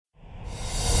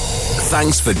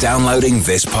Thanks for downloading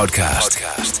this podcast.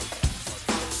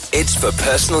 It's for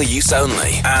personal use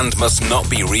only and must not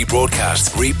be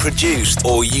rebroadcast, reproduced,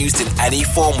 or used in any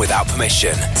form without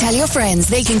permission. Tell your friends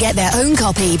they can get their own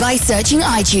copy by searching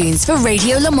iTunes for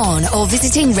Radio Le Mans or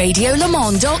visiting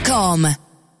radiolemans.com.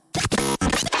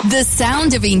 The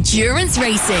sound of endurance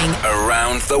racing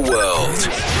around the world.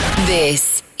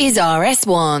 This is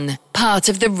RS1, part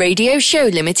of the Radio Show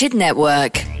Limited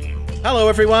network. Hello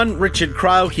everyone, Richard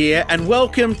Crail here, and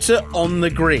welcome to On The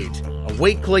Grid, a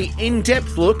weekly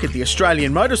in-depth look at the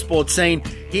Australian motorsport scene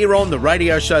here on the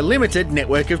Radio Show Limited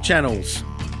network of channels.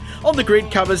 On The Grid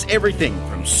covers everything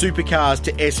from supercars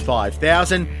to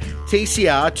S5000,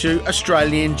 TCR to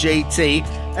Australian GT,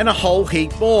 and a whole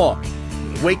heap more.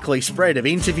 A weekly spread of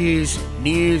interviews,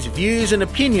 news, views and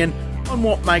opinion on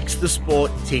what makes the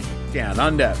sport tick down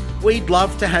under. We'd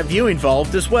love to have you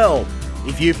involved as well.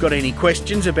 If you've got any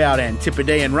questions about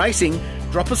Antipodean racing,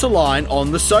 drop us a line on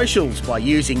the socials by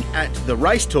using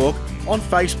 @TheRaceTalk on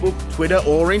Facebook, Twitter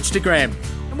or Instagram,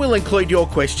 and we'll include your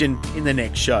question in the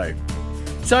next show.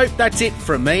 So that's it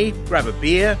from me. Grab a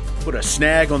beer, put a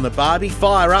snag on the barbie,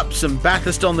 fire up some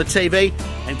Bathurst on the TV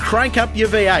and crank up your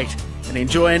V8 and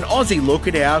enjoy an Aussie look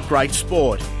at our great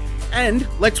sport. And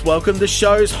let's welcome the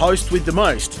show's host with the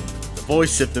most, the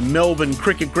voice of the Melbourne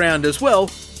Cricket Ground as well.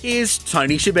 Here's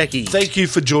Tony Shebeki. Thank you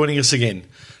for joining us again.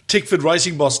 Tickford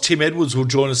racing boss Tim Edwards will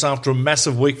join us after a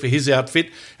massive week for his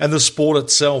outfit and the sport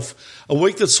itself. A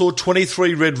week that saw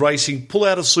 23 Red Racing pull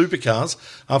out of supercars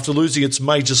after losing its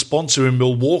major sponsor in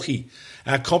Milwaukee.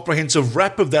 Our comprehensive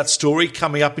wrap of that story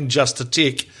coming up in just a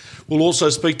tick. We'll also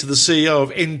speak to the CEO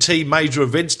of NT Major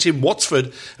Events, Tim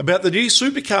Watsford, about the new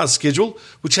supercars schedule,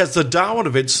 which has the Darwin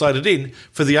event slated in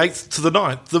for the 8th to the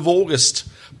 9th of August.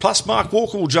 Plus, Mark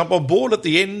Walker will jump on board at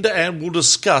the end and we'll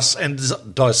discuss and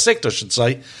dissect, I should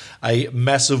say, a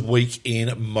massive week in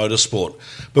motorsport.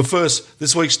 But first,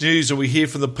 this week's news, and we hear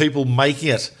from the people making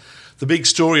it. The big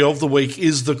story of the week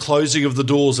is the closing of the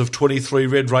doors of 23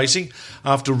 Red Racing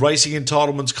after Racing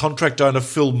Entitlements contract owner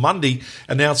Phil Mundy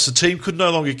announced the team could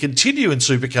no longer continue in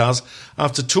supercars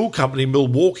after tool company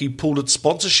Milwaukee pulled its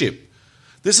sponsorship.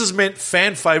 This has meant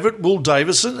fan favourite Will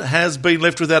Davison has been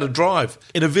left without a drive.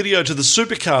 In a video to the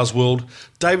supercars world,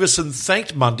 Davison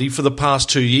thanked Mundy for the past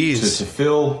 2 years. To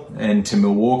Phil and to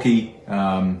Milwaukee,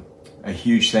 a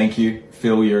huge thank you.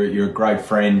 Phil, you're a great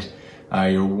friend.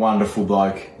 You're a wonderful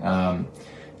bloke.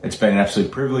 It's been an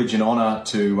absolute privilege and honour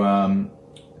to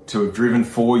have driven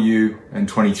for you in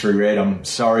 23 Red. I'm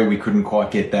sorry we couldn't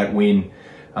quite get that win.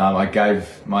 I gave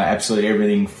my absolute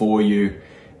everything for you,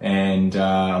 and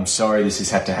I'm sorry this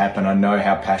has had to happen. I know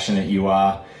how passionate you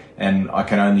are, and I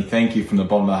can only thank you from the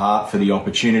bottom of the heart for the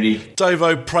opportunity.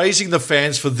 Davo praising the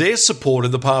fans for their support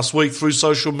in the past week through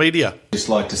social media. Just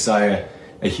like to say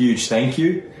a huge thank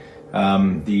you.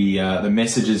 The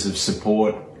messages of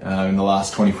support in the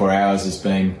last 24 hours has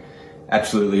been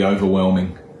absolutely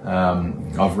overwhelming.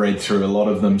 I've read through a lot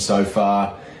of them so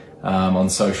far on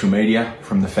social media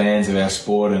from the fans of our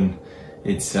sport, and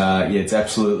it's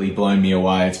absolutely blown me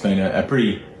away. It's been a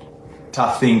pretty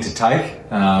tough thing to take.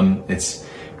 It's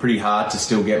pretty hard to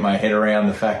still get my head around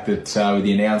the fact that with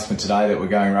the announcement today that we're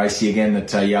going racing again,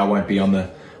 that I won't be on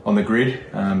the grid,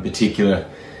 particular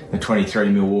the 23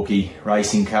 Milwaukee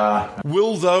racing car.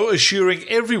 Will, though, assuring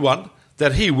everyone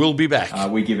that he will be back.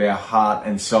 We give our heart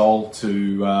and soul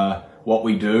to what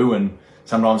we do, and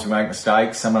sometimes we make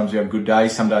mistakes, sometimes we have good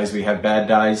days, some days we have bad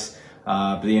days.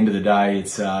 But at the end of the day,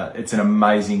 it's an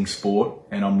amazing sport,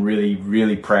 and I'm really,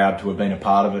 really proud to have been a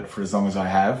part of it for as long as I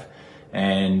have.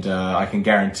 And I can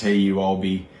guarantee you I'll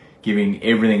be giving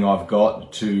everything I've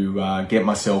got to get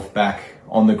myself back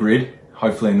on the grid,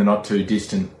 hopefully in the not too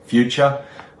distant future.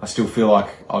 I still feel like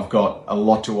I've got a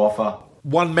lot to offer.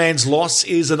 One man's loss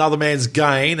is another man's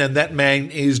gain, and that man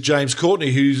is James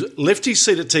Courtney, who left his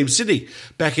seat at Team Sydney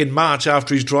back in March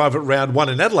after his drive at round 1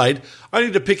 in Adelaide, only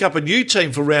to pick up a new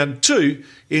team for round 2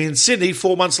 in Sydney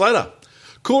 4 months later.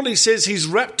 Courtney says he's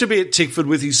rapt to be at Tickford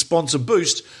with his sponsor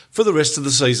Boost for the rest of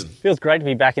the season. Feels great to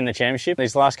be back in the championship.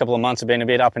 These last couple of months have been a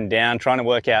bit up and down, trying to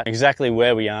work out exactly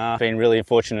where we are. Been really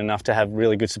fortunate enough to have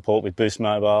really good support with Boost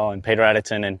Mobile and Peter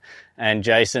Adderton and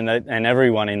Jason and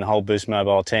everyone in the whole Boost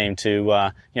Mobile team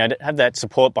to have that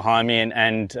support behind me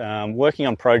and working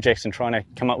on projects and trying to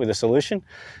come up with a solution.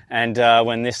 And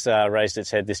when this raised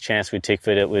its head, this chance with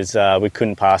Tickford, it was we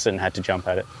couldn't pass it and had to jump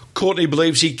at it. Courtney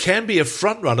believes he can be a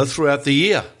front runner throughout the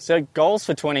year. So goals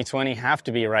for 2020 have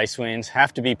to be race wins,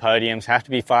 have to be podiums, have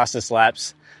to be fastest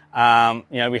laps.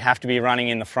 We have to be running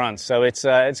in the front. So it's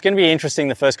going to be interesting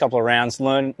the first couple of rounds,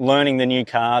 learning the new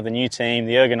car, the new team,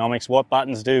 the ergonomics, what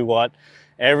buttons do what.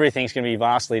 everything's going to be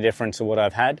vastly different to what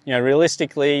I've had.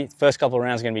 Realistically, first couple of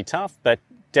rounds are going to be tough, but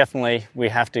definitely we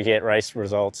have to get race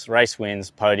results, race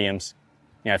wins, podiums,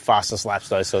 fastest laps,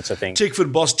 those sorts of things.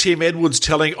 Tickford boss Tim Edwards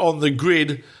telling On the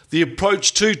Grid the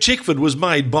approach to Tickford was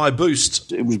made by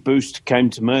Boost. It was Boost came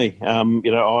to me.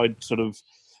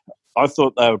 I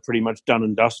thought they were pretty much done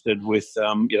and dusted with,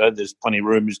 there's plenty of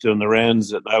rumours doing the rounds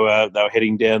that they were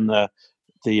heading down the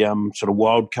sort of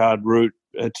wild card route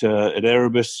at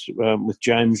Erebus with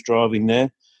James driving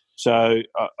there. So,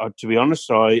 to be honest,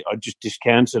 I just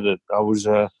discounted it. I was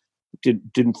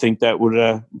didn't think that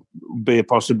would be a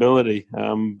possibility,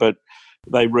 but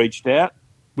they reached out.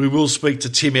 We will speak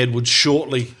to Tim Edwards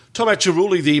shortly. Tom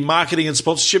Acharuli, the marketing and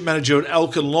sponsorship manager at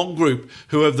Alken Long Group,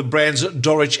 who have the brands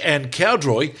Dorich and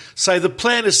Cowdroy, say the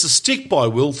plan is to stick by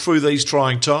Will through these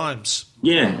trying times.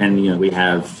 Yeah, and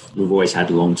we've always had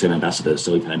long-term ambassadors.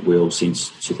 So we've had Will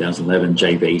since 2011,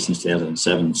 JB since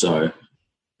 2007. So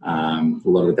a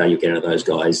lot of the value get out of those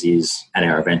guys is at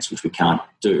our events, which we can't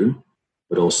do,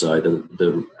 but also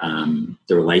the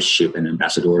relationship and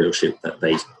ambassadorship that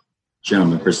these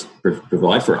gentlemen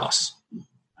provide for us.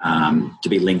 To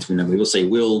be linked with them, we will see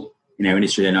Will in our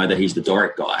industry. They know that he's the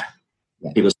Doric guy.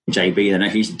 Yeah. People see JB, they know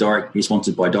he's the Doric. He's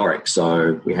sponsored by Doric,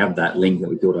 so we have that link that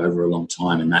we built over a long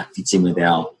time, and that fits in with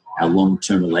our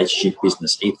long-term relationship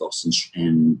business ethos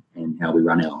and how we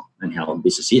run how our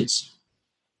business is.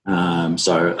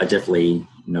 So I definitely,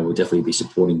 we'll definitely be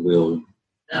supporting Will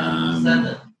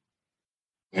how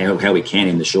we can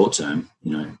in the short term.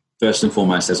 First and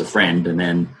foremost as a friend, and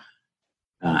then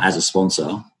as a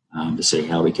sponsor to see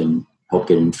how we can help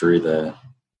get him through the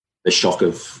shock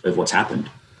of what's happened.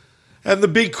 And the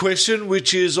big question,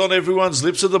 which is on everyone's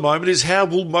lips at the moment, is how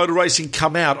will motor racing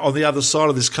come out on the other side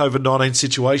of this COVID-19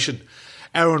 situation?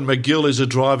 Aaron McGill is a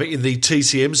driver in the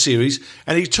TCM series,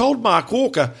 and he told Mark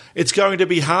Walker it's going to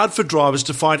be hard for drivers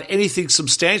to find anything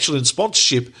substantial in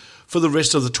sponsorship for the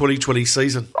rest of the 2020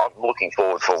 season. I'm looking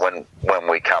forward for when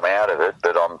we come out of it,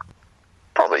 but I'm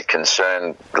probably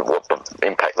concerned what the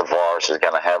impact the virus is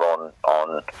going to have on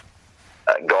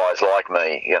guys like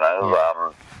me.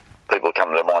 People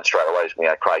come to mind straight away.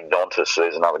 Craig Dontis,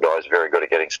 who's another guy who's very good at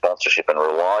getting sponsorship and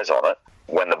relies on it.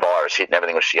 When the virus hit and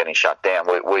everything was getting shut down,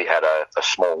 we had a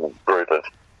small group of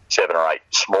 7 or 8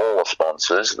 smaller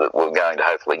sponsors that were going to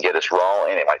hopefully get us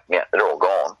rolling. Anyway, they're all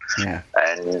gone. Yeah.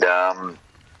 And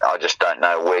I just don't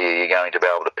know where you're going to be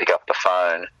able to pick up the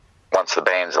phone once the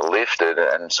bans are lifted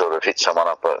and sort of hit someone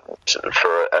up for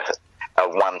a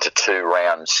 1 to 2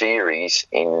 round series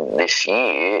in this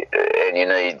year, and you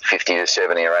need 50 to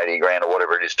 70 or 80 grand or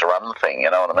whatever it is to run the thing.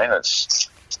 You know what I mean? It's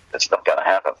not going to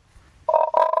happen.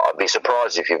 I'd be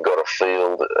surprised if you've got a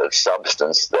field of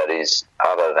substance that is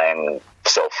other than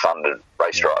self-funded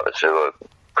race drivers who are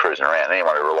cruising around.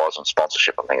 Anyone who relies on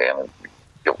sponsorship, I think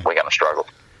we're going to struggle.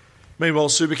 Meanwhile,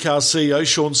 Supercars CEO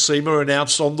Sean Seamer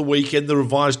announced on the weekend the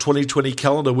revised 2020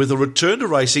 calendar with a return to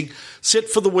racing set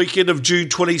for the weekend of June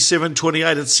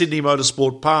 27-28 at Sydney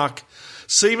Motorsport Park.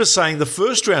 Seamer saying the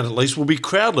first round at least will be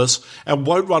crowdless and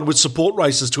won't run with support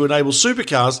races to enable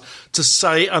supercars to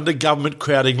stay under government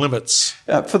crowding limits.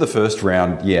 For the first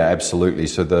round, yeah, absolutely.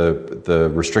 So the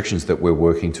restrictions that we're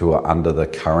working to are under the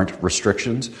current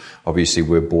restrictions. Obviously,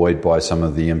 we're buoyed by some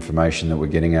of the information that we're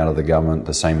getting out of the government,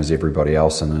 the same as everybody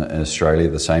else in Australia,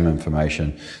 the same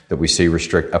information that we see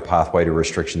a pathway to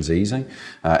restrictions easing.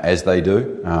 As they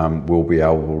do, we'll be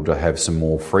able to have some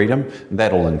more freedom.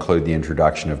 That'll include the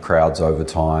introduction of crowds over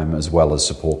time as well as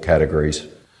support categories.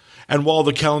 And while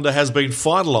the calendar has been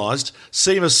finalised,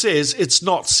 Seamer says it's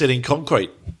not set in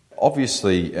concrete.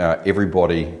 Obviously,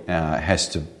 everybody has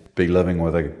to be living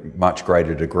with a much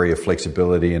greater degree of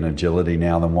flexibility and agility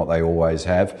now than what they always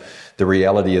have. The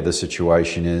reality of the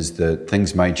situation is that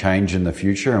things may change in the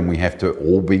future, and we have to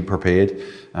all be prepared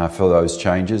for those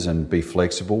changes and be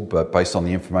flexible. But based on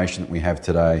the information that we have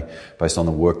today, based on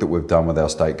the work that we've done with our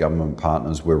state government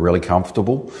partners, we're really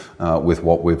comfortable with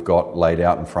what we've got laid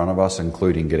out in front of us,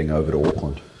 including getting over to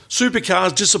Auckland.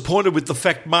 Supercars disappointed with the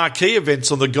fact marquee events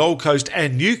on the Gold Coast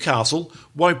and Newcastle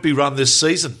won't be run this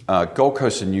season. Gold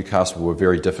Coast and Newcastle were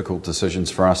very difficult decisions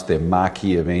for us. They're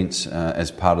marquee events as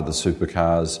part of the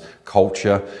Supercars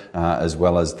culture as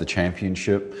well as the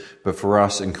championship. But for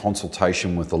us, in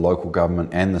consultation with the local government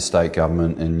and the state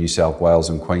government in New South Wales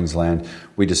and Queensland,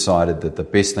 we decided that the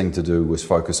best thing to do was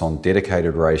focus on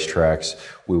dedicated racetracks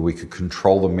where we could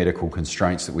control the medical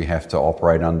constraints that we have to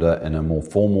operate under in a more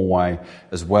formal way,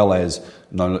 as well as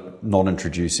not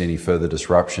introduce any further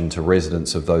disruption to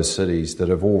residents of those cities that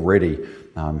have already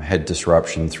had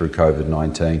disruption through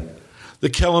COVID-19. The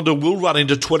calendar will run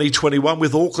into 2021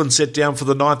 with Auckland set down for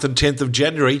the 9th and 10th of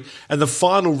January and the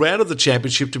final round of the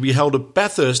championship to be held at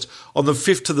Bathurst on the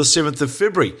 5th to the 7th of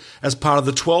February as part of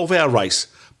the 12-hour race.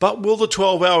 But will the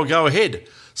 12-hour go ahead?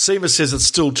 SEMA says it's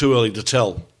still too early to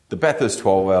tell. The Bathurst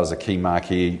 12 Hour is a key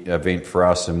marquee event for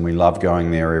us, and we love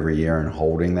going there every year and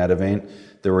holding that event.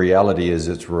 The reality is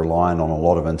it's relying on a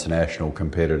lot of international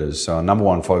competitors. So our number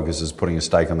one focus is putting a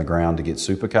stake on the ground to get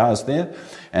supercars there.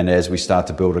 And as we start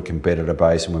to build a competitor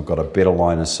base and we've got a better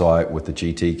line of sight with the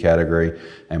GT category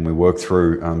and we work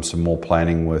through some more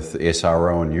planning with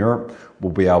SRO in Europe,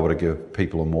 we'll be able to give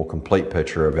people a more complete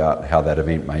picture about how that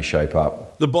event may shape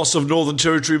up. The boss of Northern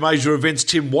Territory Major Events,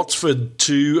 Tim Watford,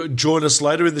 to join us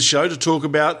later in the show to talk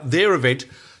about their event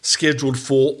scheduled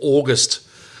for August.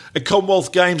 A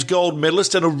Commonwealth Games gold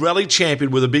medalist and a rally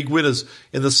champion were the big winners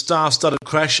in the star-studded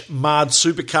Crash Mard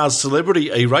Supercars Celebrity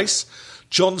E-Race.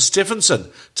 John Stephenson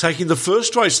taking the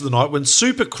first race of the night when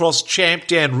Supercross champ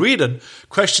Dan Reardon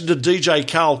crashed into DJ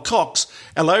Carl Cox,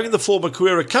 allowing the former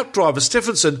Carrera Cup driver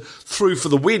Stephenson through for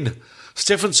the win.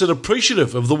 Stephenson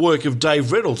appreciative of the work of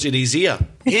Dave Reynolds in his ear.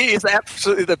 He is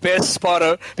absolutely the best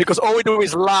spotter because all we do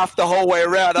is laugh the whole way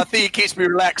around. I think he keeps me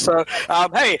relaxed. So,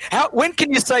 hey, when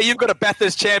can you say you've got a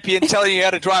Bathurst champion telling you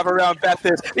how to drive around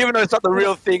Bathurst? Even though it's not the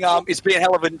real thing, it's been a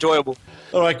hell of enjoyable.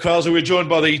 All right, Krause, we're joined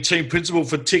by the team principal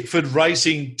for Tickford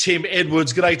Racing, Tim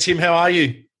Edwards. G'day, Tim. How are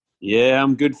you? Yeah,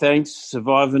 I'm good, thanks.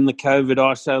 Surviving the COVID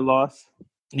ISO life.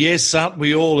 Yes, aren't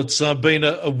we all? It's been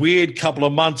a weird couple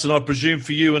of months, and I presume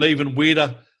for you an even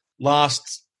weirder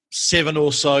last 7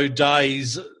 or so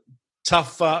days.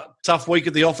 Tough week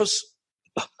at the office?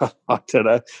 I don't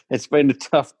know. It's been a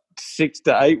tough 6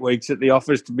 to 8 weeks at the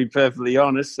office, to be perfectly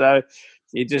honest. So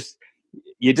you just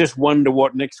wonder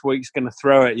what next week's going to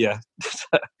throw at you.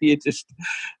 You just,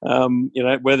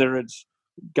 whether it's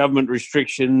government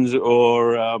restrictions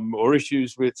or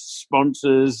issues with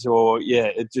sponsors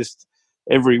it just...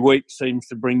 Every week seems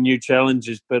to bring new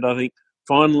challenges, but I think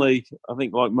finally,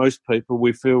 like most people,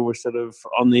 we feel we're sort of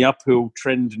on the uphill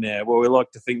trend now. Well, we like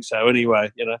to think so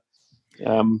anyway, I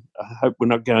hope we're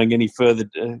not going any further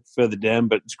down,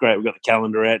 but it's great we've got the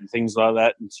calendar out and things like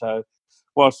that. And so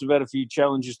whilst we've had a few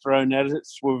challenges thrown at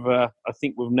us, I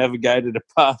think we've navigated a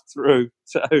path through.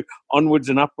 So onwards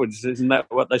and upwards, isn't that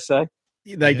what they say?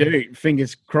 They do.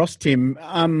 Fingers crossed, Tim.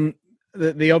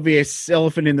 The obvious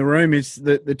elephant in the room is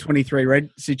the 23 Red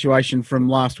situation from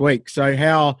last week. So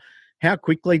how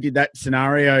quickly did that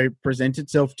scenario present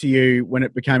itself to you when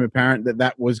it became apparent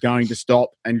that was going to stop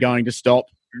and going to stop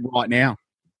right now?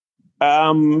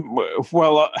 To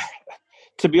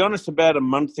be honest, about a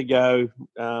month ago,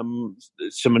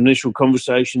 some initial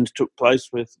conversations took place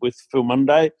with Phil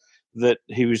Munday that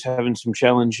he was having some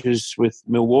challenges with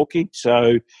Milwaukee.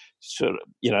 So,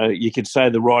 you could say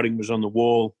the writing was on the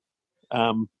wall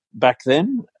back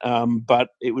then,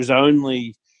 but it was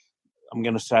only, I'm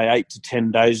going to say, 8 to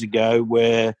 10 days ago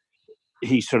where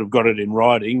he sort of got it in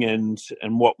writing and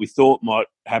what we thought might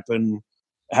happen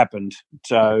happened.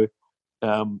 So,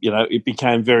 it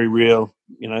became very real,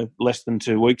 less than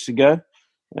 2 weeks ago.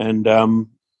 And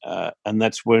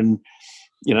that's when,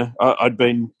 I'd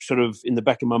been sort of in the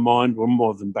back of my mind, or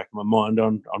more than back of my mind,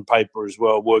 on paper as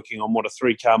well, working on what a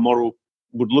 3-car model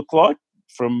would look like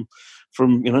from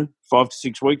 5 to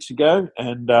 6 weeks ago,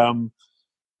 as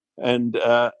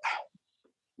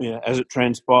it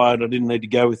transpired, I didn't need to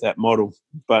go with that model,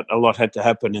 but a lot had to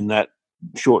happen in that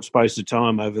short space of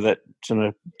time over that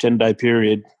 10-day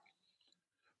period.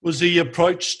 Was the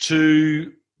approach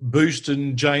to Boost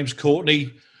and James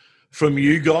Courtney from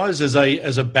you guys as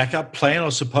a backup plan, I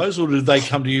suppose, or did they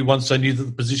come to you once they knew that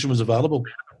the position was available?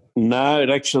 No, it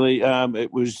actually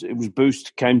it was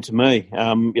Boost came to me.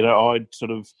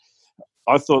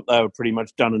 I thought they were pretty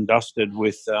much done and dusted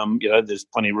with there's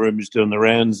plenty of rumours doing the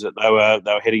rounds that they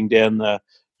were heading down the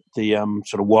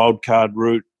sort of wild card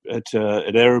route at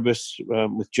Erebus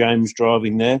with James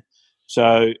driving there.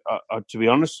 So to be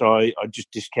honest, I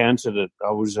just discounted it.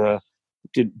 I was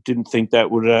didn't think that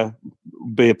would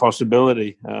be a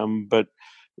possibility, but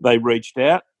they reached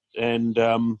out and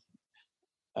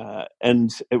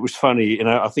it was funny.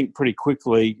 I think pretty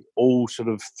quickly all sort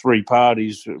of 3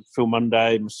 parties, Phil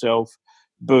Munday, myself,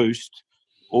 Boost,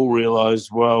 all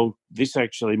realised, well, this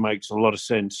actually makes a lot of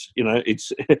sense.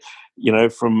 It's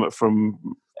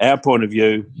from our point of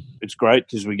view, it's great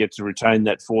because we get to retain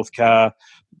that 4th car,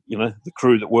 the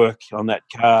crew that work on that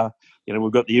car.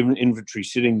 We've got the inventory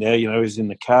sitting there, is in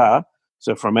the car.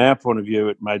 So from our point of view,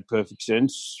 it made perfect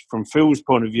sense. From Phil's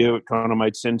point of view, it kind of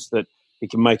made sense that he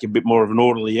can make a bit more of an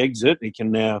orderly exit. He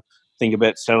can now think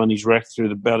about selling his wreck through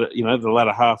the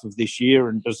latter half of this year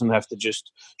and doesn't have to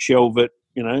just shelve it,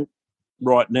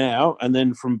 right now. And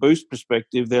then from Boost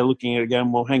perspective, they're looking at it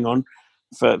going, well, hang on,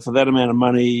 for that amount of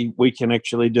money, we can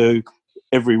actually do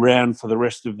every round for the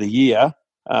rest of the year.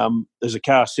 There's a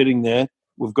car sitting there.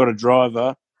 We've got a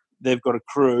driver. They've got a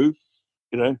crew,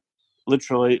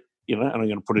 literally, and I'm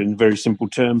going to put it in very simple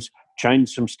terms, change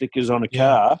some stickers on a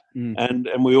car and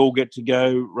we all get to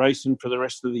go racing for the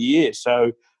rest of the year.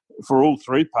 So for all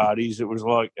three parties, it was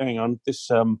like, hang on, this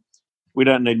we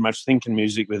don't need much thinking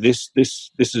music with this.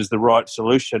 This is the right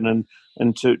solution.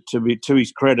 And to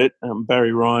his credit,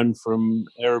 Barry Ryan from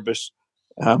Erebus,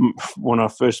 when I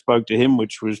first spoke to him,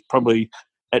 which was probably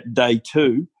at day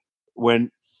 2,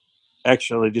 went,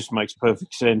 actually, this makes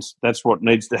perfect sense. That's what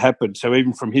needs to happen. So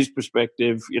even from his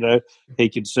perspective, he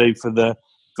could see for the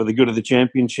good of the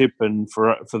championship and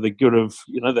for the good of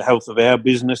the health of our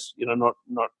business,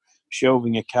 not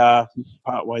shelving a car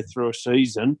partway through a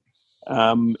season.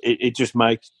 It just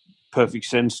makes perfect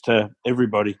sense to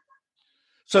everybody.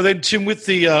 So then, Tim, with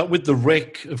the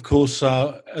wreck, of course,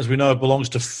 as we know, it belongs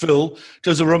to Phil.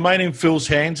 Does it remain in Phil's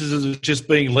hands? Is it just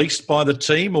being leased by the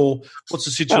team, or what's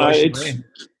the situation there?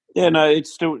 Yeah, no,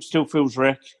 it's still Phil's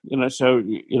wreck. So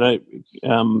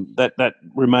that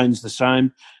remains the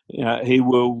same. He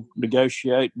will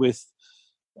negotiate with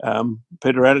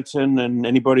Peter Adderton and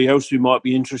anybody else who might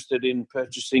be interested in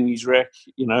purchasing his wreck,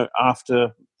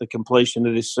 after the completion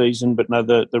of this season. But no,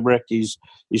 the wreck is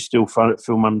still fun at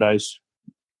Phil Mondays.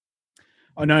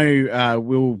 I know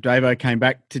Will Davo came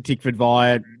back to Tickford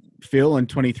via Phil and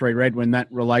 23 Red when that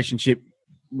relationship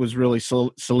was really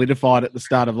solidified at the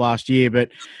start of last year. But,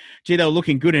 gee, they were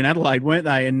looking good in Adelaide, weren't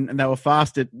they? And they were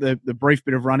fast at the brief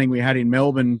bit of running we had in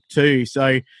Melbourne too.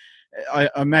 So I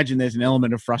imagine there's an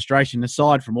element of frustration,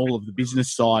 aside from all of the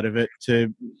business side of it,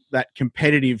 to that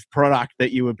competitive product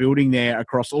that you were building there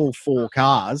across all 4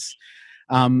 cars.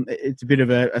 It's a bit of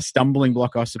a stumbling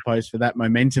block, I suppose, for that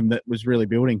momentum that was really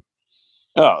building.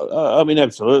 Oh, I mean,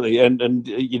 absolutely. And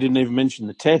you didn't even mention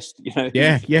the test,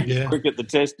 Yeah. Cricket, the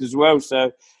test as well.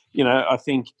 So, I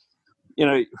think,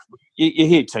 you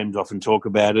hear teams often talk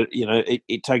about it.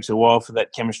 It takes a while for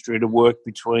that chemistry to work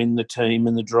between the team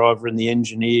and the driver and the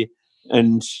engineer.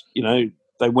 And,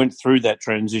 they went through that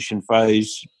transition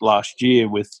phase last year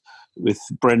with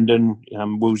Brendan,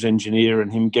 Will's engineer,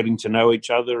 and him getting to know each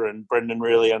other, and Brendan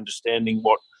really understanding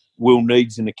what Will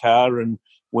needs in a car, and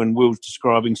when Will's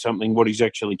describing something, what he's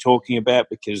actually talking about,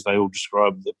 because they all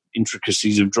describe the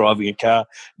intricacies of driving a car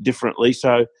differently.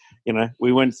 So,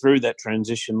 we went through that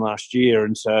transition last year,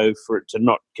 and so for it to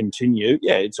not continue,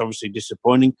 it's obviously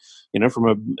disappointing, even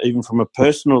from a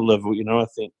personal level. I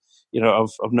think,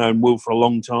 I've known Will for a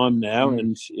long time now,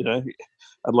 and,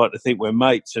 I'd like to think we're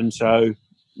mates. And so,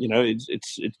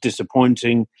 it's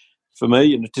disappointing for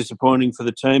me, and it's disappointing for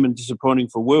the team, and disappointing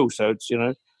for Will. So it's,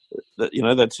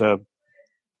 that's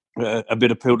a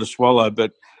bitter pill to swallow,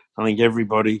 but I think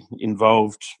everybody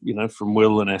involved, from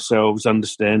Will and ourselves,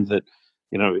 understand that,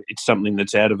 it's something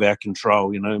that's out of our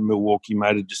control. Milwaukee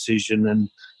made a decision,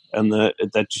 and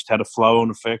that just had a flow-on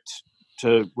effect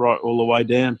to right all the way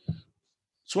down.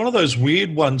 It's one of those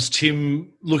weird ones,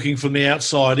 Tim, looking from the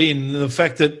outside in, the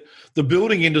fact that the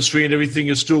building industry and everything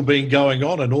has still been going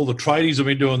on, and all the tradies have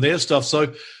been doing their stuff.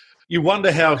 So you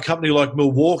wonder how a company like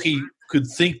Milwaukee could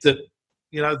think that,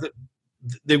 that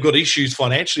they've got issues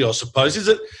financially, I suppose. Is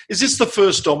this the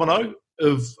first domino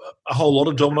of a whole lot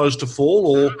of dominoes to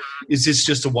fall, or is this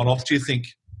just a one-off, do you think?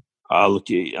 Look,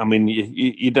 I mean,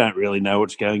 you don't really know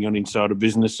what's going on inside a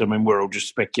business. I mean, we're all just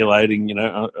speculating,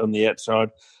 on the outside.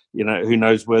 Who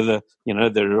knows whether,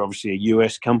 they're obviously a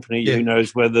US company. Yeah. Who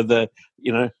knows whether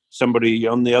somebody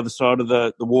on the other side of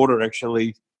the water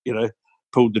actually,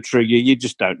 pulled the trigger. You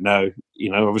just don't know.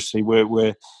 Obviously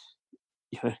we're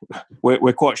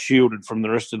quite shielded from the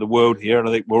rest of the world here, and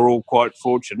I think we're all quite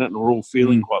fortunate, and we're all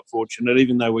feeling quite fortunate,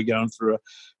 even though we're going through a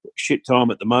shit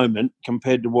time at the moment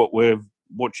compared to what we're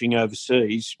watching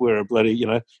overseas. We're a bloody,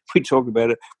 we talk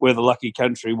about it, we're the lucky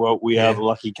country. Well, we are the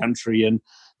lucky country, and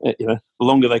the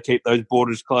longer they keep those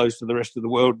borders closed to the rest of the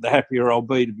world, the happier I'll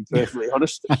be, to be perfectly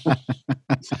honest.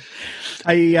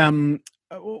 Hey,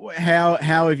 how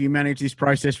have you managed this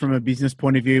process from a business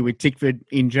point of view with Tickford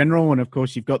in general? And of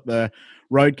course, you've got the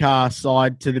road car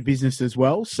side to the business as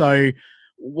well. So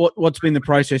what's been the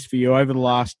process for you over the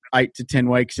last 8 to 10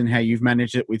 weeks, and how you've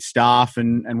managed it with staff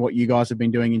and what you guys have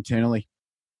been doing internally?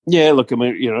 Yeah, look, I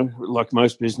mean, like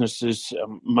most businesses,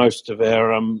 most of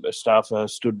our staff are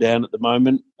stood down at the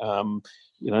moment.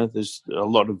 There's a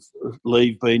lot of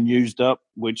leave being used up,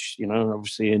 which,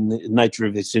 obviously in the nature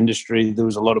of this industry, there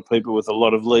was a lot of people with a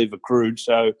lot of leave accrued.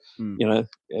 So,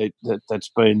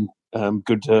 that's been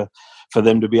good for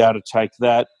them to be able to take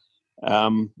that.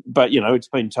 But, it's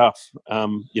been tough.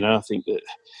 I think that,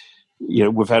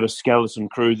 we've had a skeleton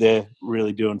crew there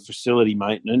really doing facility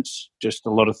maintenance, just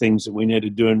a lot of things that we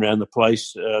needed doing around the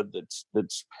place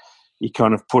that's you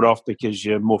kind of put off because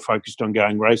you're more focused on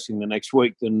going racing the next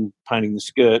week than painting the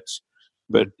skirts.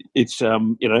 But it's,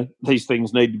 these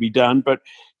things need to be done. But,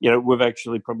 we've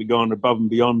actually probably gone above and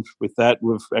beyond with that.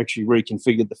 We've actually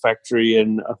reconfigured the factory,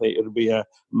 and I think it'll be a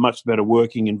much better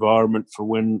working environment for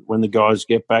when the guys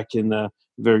get back in a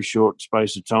very short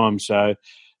space of time. So,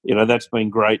 that's been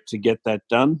great to get that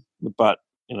done. But,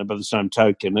 by the same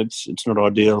token, it's not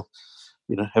ideal,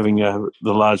 having the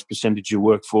large percentage of your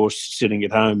workforce sitting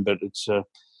at home. But it's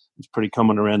pretty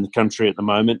common around the country at the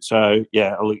moment. So,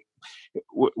 yeah,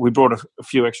 we brought a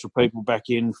few extra people back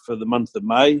in for the month of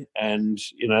May, and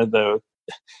it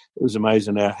was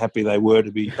amazing how happy they were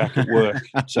to be back at work.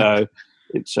 So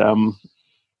it's I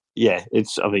think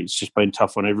it's just been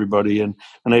tough on everybody, and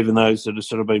even those that have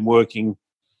sort of been working.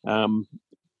 A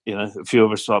few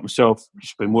of us like myself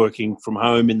just been working from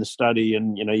home in the study,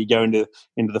 and you go into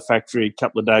the factory a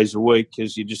couple of days a week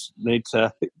because you just need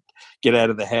to get out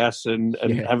of the house and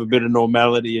have a bit of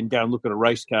normality and go and look at a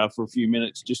race car for a few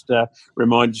minutes, just to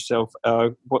remind yourself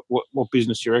what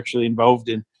business you're actually involved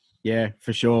in. Yeah,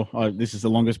 for sure. This is the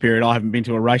longest period I haven't been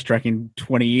to a racetrack in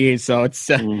 20 years, so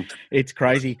it's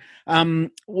crazy.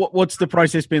 What's the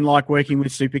process been like working with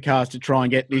Supercars to try and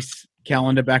get this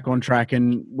calendar back on track?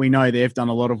 And we know they've done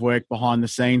a lot of work behind the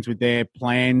scenes with their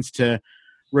plans to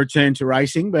return to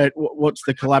racing, but what's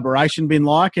the collaboration been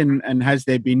like, and has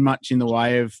there been much in the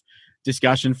way of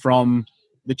discussion from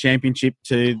the championship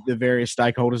to the various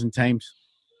stakeholders and teams?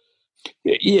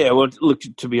 Yeah, well, look,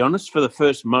 to be honest, for the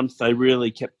first month, they really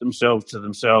kept themselves to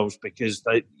themselves because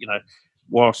they,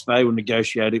 whilst they were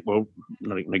negotiating, well,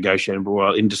 not negotiating,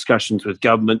 but in discussions with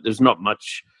government, there's not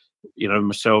much,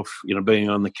 myself, being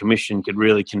on the commission could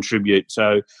really contribute.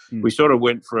 So we sort of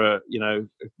went for a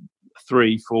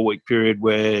 3-4 week period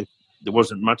where there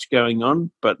wasn't much going on,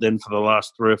 but then for the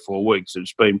last 3 or 4 weeks,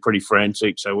 it's been pretty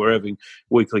frantic. So we're having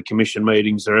weekly commission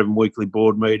meetings, they're having weekly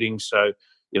board meetings. So,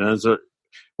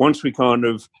 once we kind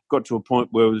of got to a point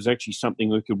where it was actually something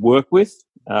we could work with,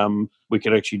 we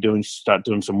could actually start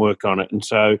doing some work on it. And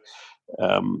so,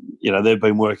 they've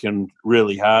been working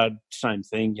really hard. Same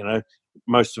thing,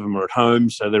 most of them are at home,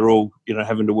 so they're all,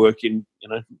 having to work in,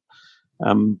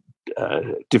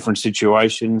 different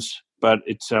situations. But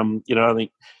it's, I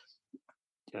think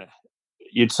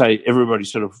you'd say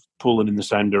everybody's sort of pulling in the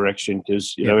same direction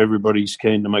because, everybody's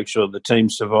keen to make sure the team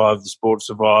survive, the sport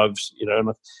survives,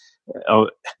 and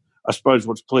I suppose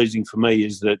what's pleasing for me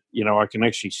is that, I can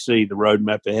actually see the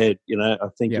roadmap ahead. I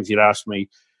think if you'd asked me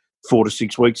 4 to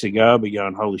 6 weeks ago, I'd be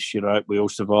going, holy shit, I hope we all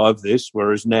survive this.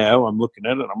 Whereas now I'm looking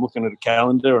at it, I'm looking at a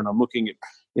calendar and I'm looking at,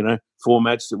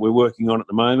 formats that we're working on at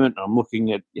the moment. I'm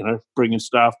looking at, bringing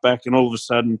staff back, and all of a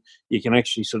sudden you can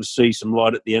actually sort of see some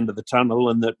light at the end of the tunnel,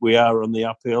 and that we are on the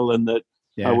uphill, and that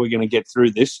we're going to get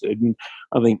through this. And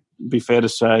I think it'd be fair to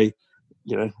say,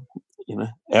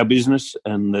 our business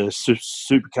and the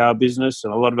supercar business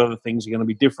and a lot of other things are going to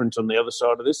be different on the other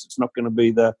side of this. It's not going to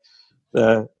be the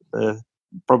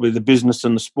probably the business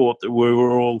and the sport that we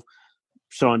were all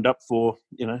signed up for,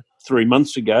 3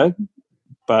 months ago.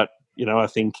 But, I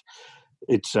think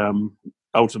it's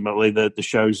ultimately that the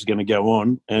show's going to go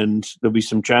on, and there'll be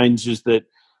some changes that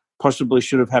possibly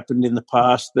should have happened in the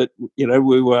past that,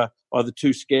 we were either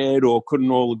too scared or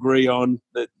couldn't all agree on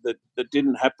that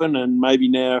didn't happen. And maybe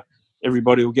now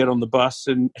everybody will get on the bus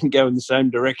and go in the same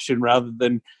direction rather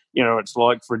than, it's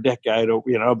like for a decade or,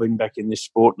 I've been back in this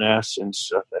sport now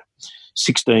since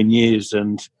 16 years.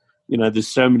 And, there's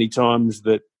so many times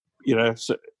that,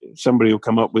 somebody will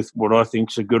come up with what I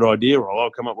think's a good idea, or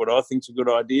I'll come up with what I think's a good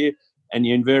idea. And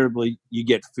you invariably, you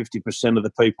get 50% of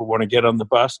the people want to get on the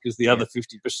bus because the other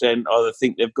 50% either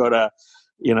think they've got a,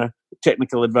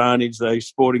 technical advantage, a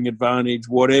sporting advantage,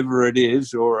 whatever it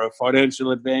is, or a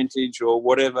financial advantage or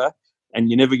whatever. And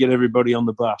you never get everybody on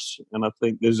the bus. And I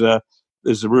think there's a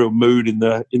real mood in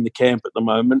the camp at the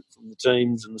moment from the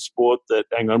teams and the sport that,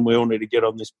 hang on, we all need to get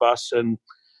on this bus. So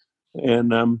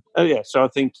I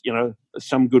think,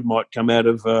 some good might come out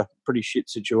of a pretty shit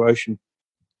situation.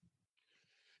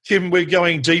 Tim, we're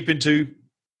going into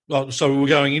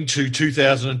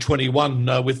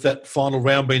 2021 with that final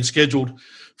round being scheduled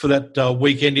for that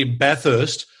weekend in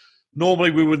Bathurst.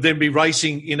 Normally we would then be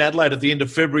racing in Adelaide at the end of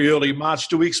February, early March.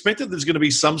 Do we expect that there's going to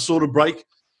be some sort of break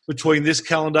between this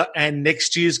calendar and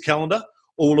next year's calendar,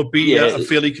 or will it be a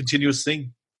fairly continuous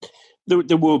thing?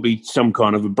 There will be some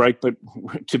kind of a break, but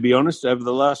to be honest, over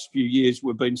the last few years,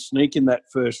 we've been sneaking that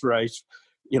first race,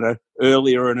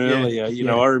 earlier and earlier.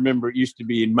 I remember it used to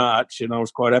be in March, and I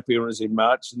was quite happy when it was in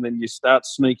March. And then you start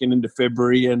sneaking into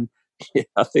February, and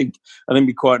I think it'd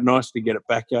be quite nice to get it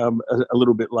back a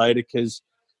little bit later because,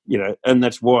 and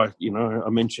that's why, I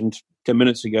mentioned 10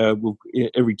 minutes ago,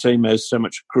 every team has so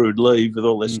much accrued leave with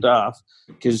all their staff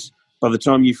because by the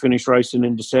time you finish racing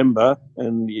in December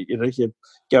and you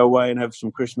go away and have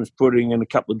some Christmas pudding and a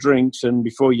couple of drinks, and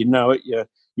before you know it,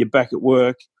 you're back at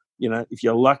work. If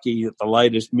you're lucky at the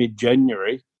latest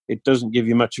mid-January, it doesn't give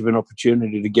you much of an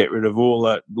opportunity to get rid of all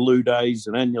that blue days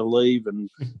and annual leave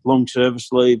and long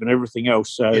service leave and everything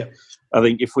else. So I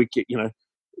think if we get,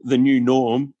 the new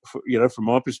norm, from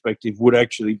my perspective, would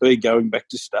actually be going back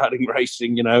to starting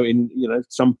racing, in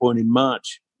some point in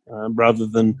March. Rather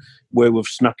than where we've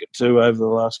snuck it to over the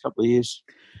last couple of years.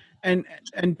 And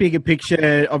bigger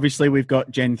picture, obviously we've got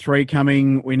Gen 3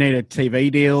 coming. We need a TV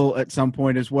deal at some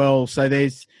point as well. So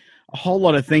there's a whole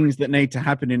lot of things that need to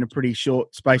happen in a pretty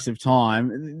short space of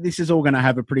time. This is all going to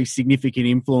have a pretty significant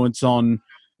influence on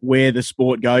where the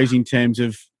sport goes in terms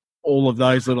of all of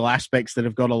those little aspects that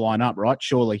have got to line up, right?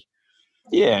 Surely.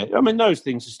 Yeah, I mean, those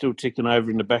things are still ticking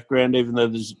over in the background, even though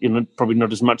there's probably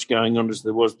not as much going on as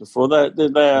there was before.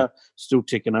 They are still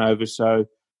ticking over. So,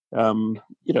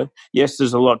 yes,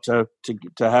 there's a lot to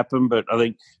happen, but I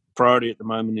think priority at the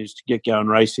moment is to get going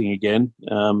racing again,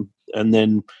 and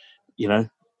then,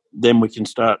 then we can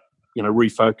start,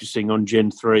 refocusing on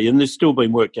Gen 3. And there's still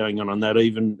been work going on that,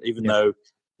 even though,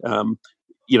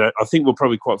 I think we're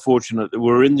probably quite fortunate that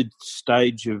we're in the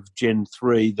stage of Gen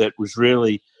 3 that was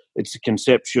really. It's a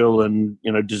conceptual and,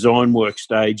 design work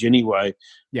stage anyway.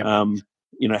 Yeah.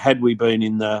 Had we been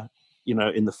in the,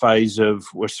 in the phase of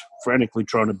we're frantically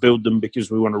trying to build them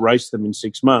because we want to race them in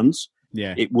 6 months,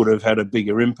 it would have had a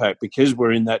bigger impact because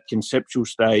we're in that conceptual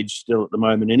stage still at the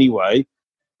moment anyway.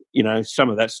 Some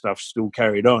of that stuff's still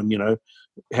carried on,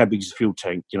 how big's the fuel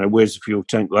tank? Where's the fuel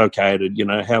tank located?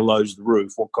 How low's the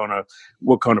roof?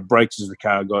 What kind of brakes has the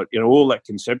car got? All that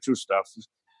conceptual stuff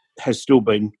has still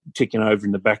been ticking over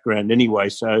in the background anyway.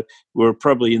 So we're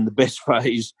probably in the best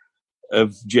phase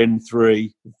of Gen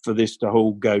 3 for this to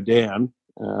all go down.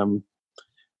 So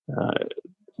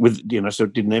it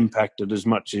didn't impact it as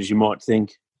much as you might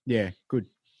think. Yeah, good.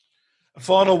 A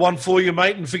final one for you,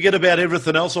 mate, and forget about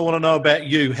everything else. I want to know about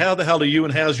you. How the hell are you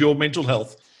and how's your mental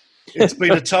health? It's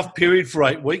been a tough period for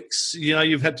 8 weeks.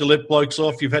 You've had to let blokes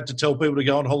off. You've had to tell people to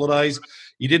go on holidays.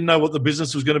 You didn't know what the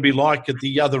business was going to be like at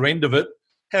the other end of it.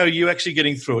 How are you actually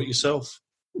getting through it yourself?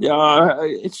 Yeah,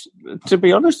 it's to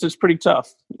be honest, it's pretty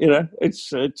tough.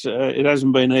 It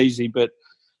hasn't been easy, but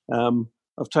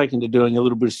I've taken to doing a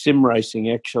little bit of sim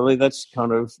racing. Actually, that's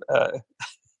kind of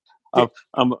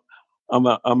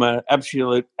I'm an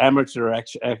absolute amateur at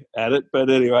it. But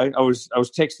anyway, I was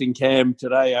texting Cam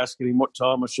today asking him what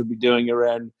time I should be doing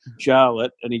around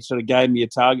Charlotte, and he sort of gave me a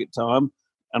target time.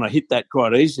 And I hit that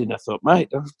quite easily, and I thought, mate,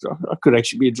 I could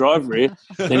actually be a driver here.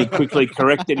 Then he quickly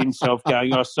corrected himself,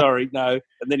 going, "Oh, sorry, no."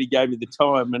 And then he gave me the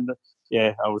time, and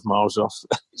I was miles off.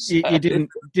 So, you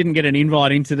didn't get an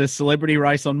invite into the celebrity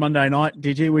race on Monday night,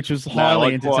 did you? Which was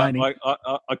highly entertaining.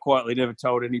 I quietly never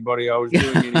told anybody I was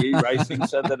doing any racing,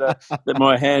 so that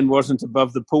my hand wasn't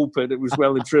above the pulpit; it was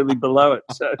well and truly below it.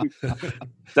 So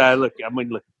look,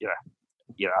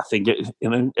 I think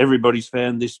everybody's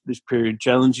found this period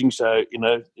challenging. So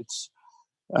it's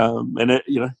I'm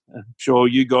sure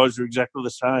you guys are exactly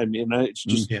the same. It's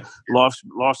just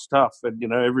life's tough, and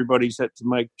everybody's had to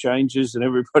make changes, and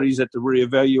everybody's had to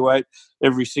reevaluate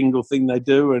every single thing they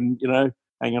do. And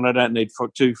hang on, I don't need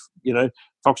two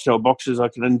Foxtel boxes. I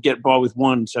can get by with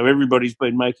one. So everybody's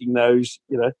been making those.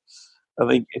 I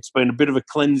think it's been a bit of a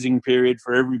cleansing period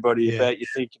for everybody about you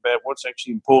think about what's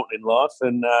actually important in life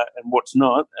and what's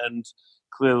not, and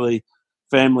clearly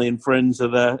family and friends are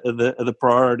the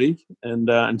priority,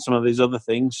 and some of these other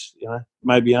things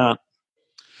maybe aren't.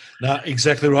 No,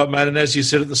 exactly right, mate. And as you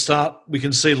said at the start, we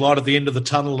can see light at the end of the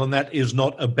tunnel, and that is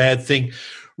not a bad thing.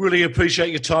 Really appreciate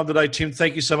your time today, Tim.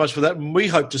 Thank you so much for that, and we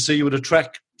hope to see you at a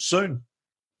track soon.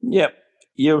 Yep.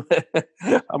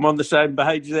 I'm on the same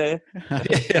page there.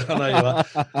 Yeah, I know you are.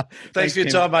 Thanks for your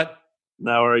time, mate.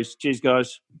 No worries. Cheers,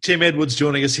 guys. Tim Edwards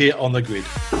joining us here on The Grid.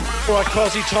 All right,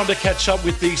 Crosby, time to catch up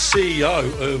with the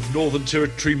CEO of Northern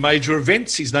Territory Major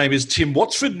Events. His name is Tim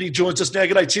Watford, and he joins us now.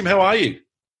 G'day, Tim. How are you?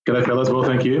 G'day, fellas. Well,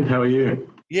 thank you. How are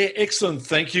you? Yeah, excellent.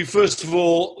 Thank you. First of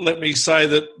all, let me say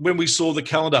that when we saw the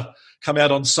calendar come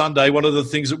out on Sunday, one of the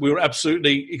things that we were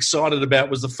absolutely excited about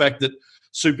was the fact that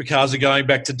supercars are going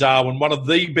back to Darwin. One of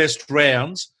the best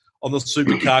rounds on the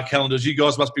supercar calendars. You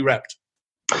guys must be wrapped.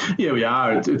 Yeah, we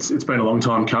are. It's been a long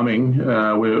time coming.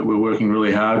 We're working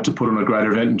really hard to put on a great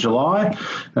event in July,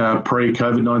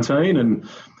 pre-COVID-19,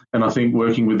 and I think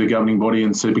working with the governing body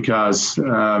and Supercars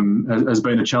has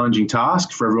been a challenging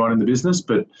task for everyone in the business.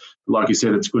 But like you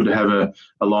said, it's good to have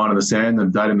a line in the sand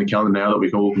and a date in the calendar now that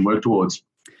we all can work towards.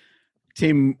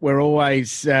 Tim, we're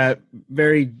always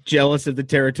very jealous of the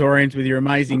Territorians with your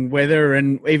amazing weather,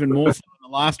 and even more so in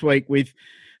the last week with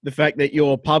the fact that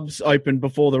your pub's opened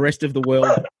before the rest of the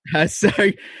world. So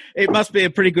it must be a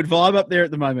pretty good vibe up there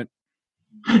at the moment.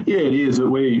 Yeah, it is.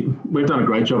 We've done a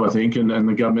great job, I think, and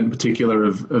the government in particular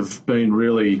have been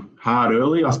really hard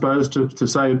early, I suppose, to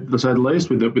say the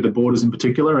least, with the borders in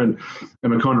particular, and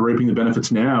we're kind of reaping the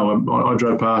benefits now. I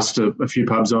drove past a few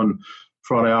pubs on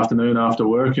Friday afternoon after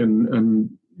work,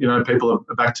 and people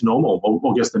are back to normal,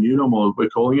 or I guess the new normal we're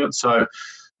calling it. So,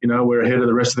 we're ahead of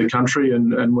the rest of the country,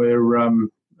 and we're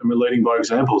leading by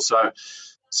example. So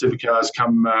Supercars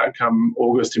come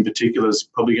August in particular is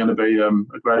probably going to be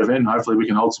a great event. And hopefully we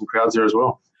can hold some crowds there as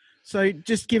well. So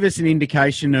just give us an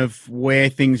indication of where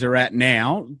things are at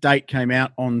now. Date came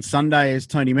out on Sunday, as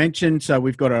Tony mentioned, so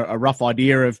we've got a rough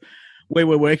idea of where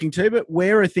we're working to, but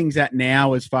where are things at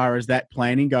now as far as that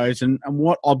planning goes, and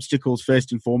what obstacles,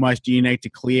 first and foremost, do you need to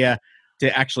clear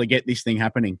to actually get this thing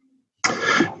happening?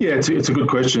 Yeah, it's a good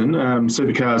question.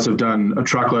 Supercars have done a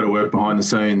truckload of work behind the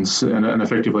scenes, and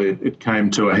effectively it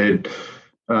came to a head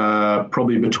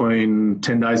probably between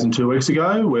 10 days and 2 weeks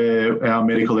ago, where our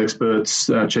medical experts,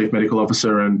 chief medical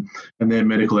officer and their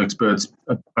medical experts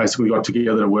basically got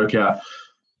together to work out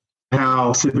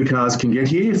how Supercars can get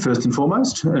here first and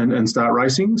foremost and start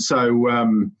racing. So,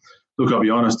 look, I'll be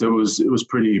honest, it was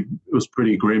pretty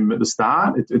grim at the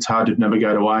start. It's hard to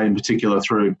navigate away, in particular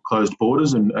through closed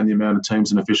borders and the amount of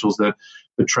teams and officials that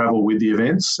travel with the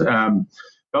events.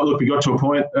 But look, we got to a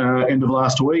point end of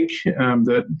last week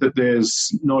that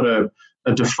there's not a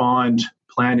defined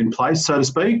plan in place, so to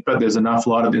speak, but there's enough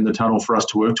light at the end of the tunnel for us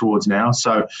to work towards now.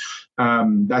 So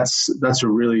that's a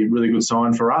really, really good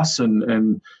sign for us.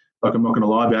 And like, I'm not going to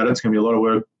lie about it, it's going to be a lot of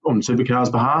work on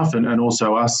Supercars' behalf and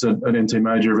also us at NT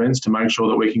Major Events to make sure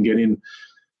that we can get in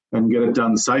and get it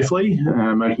done safely,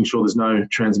 making sure there's no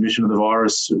transmission of the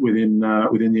virus within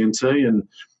the NT, and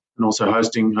also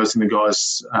hosting the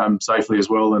guys safely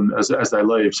as well, and as they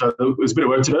leave. So there's a bit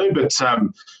of work to do, but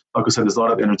like I said, there's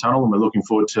light at the end of the tunnel, and we're looking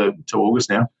forward to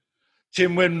August now.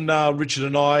 Tim, when Richard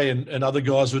and I and other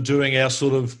guys were doing our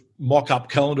sort of mock-up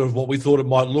calendar of what we thought it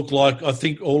might look like, I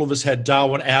think all of us had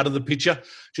Darwin out of the picture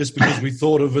just because we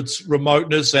thought of its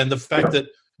remoteness and the fact that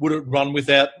would it run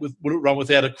without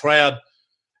a crowd.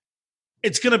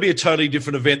 It's going to be a totally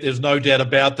different event. There's no doubt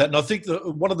about that. And I think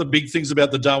one of the big things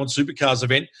about the Darwin Supercars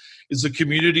event is the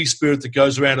community spirit that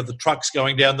goes around at the trucks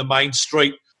going down the main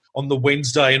street on the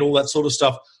Wednesday and all that sort of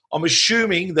stuff. I'm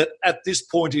assuming that at this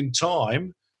point in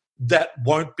time, that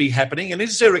won't be happening. And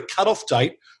is there a cut-off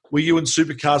date where you and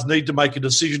Supercars need to make a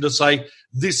decision to say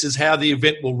this is how the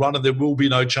event will run and there will be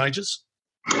no changes?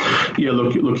 Yeah,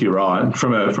 look, you're right.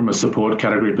 From a support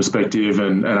category perspective,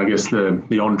 and I guess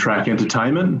the on-track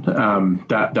entertainment,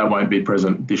 that won't be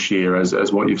present this year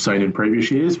as what you've seen in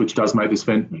previous years, which does make this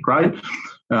event great.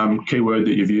 Key word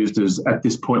that you've used is at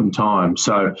this point in time.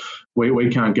 So we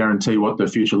can't guarantee what the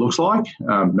future looks like.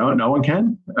 No one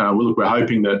can. We're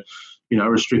hoping that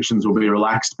restrictions will be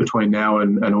relaxed between now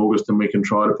and August, and we can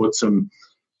try to put some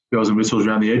bells and whistles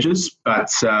around the edges. But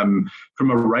from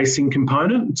a racing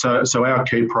component, so our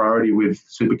key priority with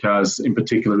Supercars in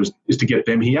particular is to get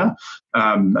them here,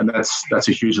 and that's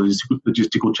a huge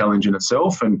logistical challenge in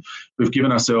itself. And we've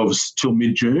given ourselves till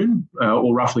mid-June,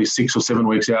 or roughly 6 or 7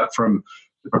 weeks out from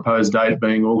the proposed date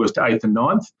being August 8th and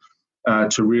 9th,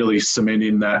 to really cement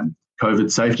in that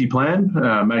COVID safety plan,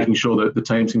 making sure that the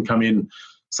teams can come in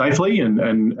safely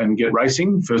and get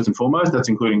racing first and foremost. That's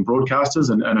including broadcasters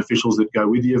and officials that go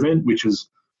with the event, which is,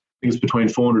 I think it's between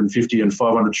 450 and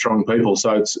 500 strong people.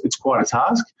 So it's quite a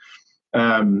task.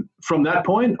 From that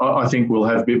point, I think we'll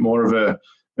have a bit more of a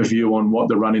view on what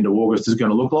the run into August is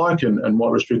going to look like and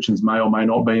what restrictions may or may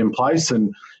not be in place.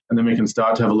 And then we can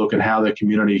start to have a look at how the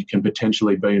community can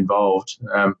potentially be involved.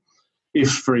 If,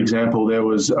 for example, there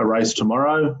was a race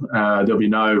tomorrow, there'll be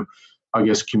no, I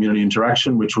guess, community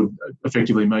interaction, which would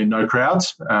effectively mean no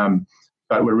crowds.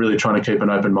 But we're really trying to keep an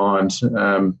open mind.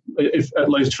 If, at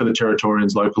least for the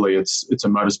Territorians locally, it's a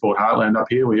motorsport heartland up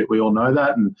here. We all know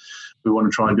that, and we want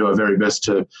to try and do our very best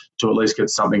to at least get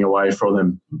something away for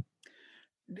them.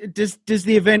 Does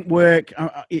the event work?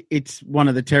 It's one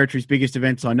of the Territory's biggest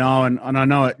events, I know, and I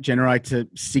know it generates a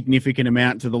significant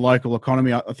amount to the local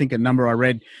economy. I think a number I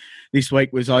read this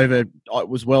week was well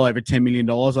over $10 million,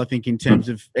 I think, in terms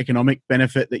of economic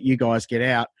benefit that you guys get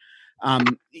out.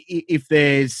 If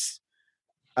there's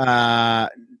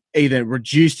either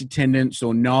reduced attendance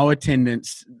or no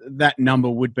attendance, that number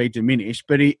would be diminished.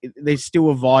 But there's still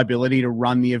a viability to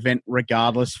run the event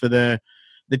regardless for the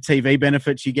TV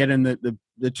benefits you get and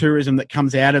the tourism that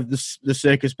comes out of the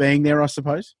circus being there, I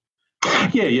suppose.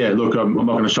 Yeah. Look, I'm not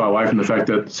going to shy away from the fact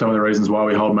that some of the reasons why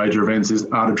we hold major events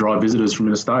are to drive visitors from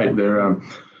interstate.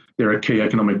 They're a key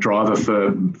economic driver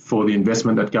for the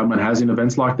investment that government has in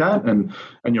events like that. And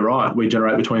you're right, we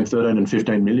generate between 13 and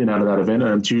 15 million out of that event,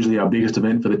 and it's usually our biggest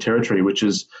event for the territory, which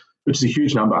is a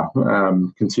huge number,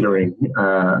 considering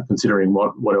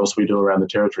what else we do around the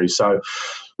territory. So,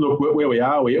 look, where we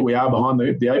are behind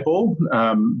the eight ball.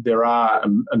 There are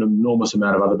an enormous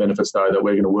amount of other benefits, though, that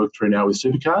we're going to work through now with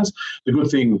supercars. The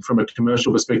good thing from a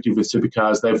commercial perspective with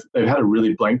supercars, they've had a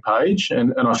really blank page,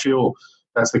 and I feel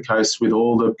that's the case with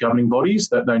all the governing bodies,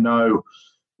 that they know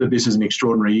that this is an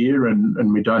extraordinary year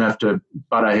and we don't have to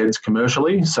butt our heads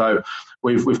commercially. So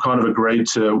we've kind of agreed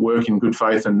to work in good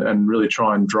faith and really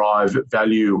try and drive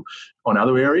value on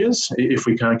other areas if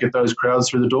we can't get those crowds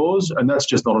through the doors. And that's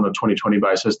just not on a 2020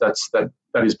 basis. That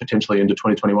is potentially into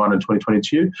 2021 and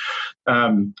 2022.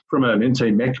 From an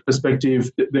NT MEC perspective,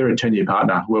 they're a 10-year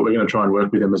partner. We're going to try and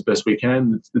work with them as best we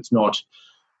can. It's not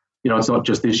it's not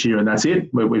just this year and that's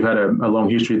it. We've had a long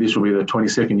history. This will be the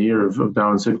 22nd year of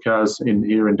Darwin Supercars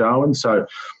here in Darwin. So,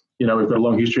 we've got a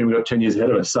long history and we've got 10 years ahead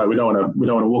of us. So we don't want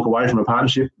to walk away from a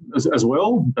partnership as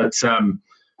well. But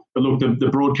look, the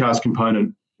broadcast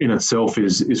component in itself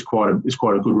is quite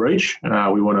a good reach. We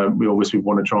obviously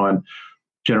want to try and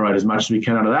generate as much as we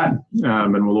can out of that,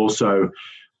 and we'll also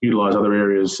utilise other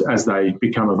areas as they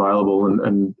become available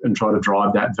and try to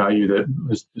drive that value that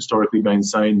has historically been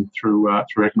seen through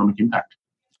economic impact.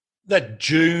 That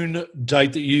June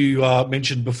date that you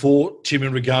mentioned before, Tim,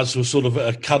 in regards to a sort of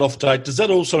a cut-off date, does that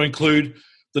also include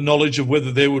the knowledge of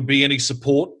whether there would be any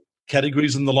support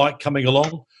categories and the like coming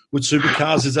along with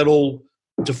supercars? Is that all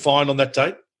defined on that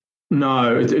date?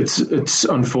 No, it's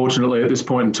unfortunately at this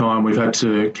point in time we've had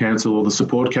to cancel all the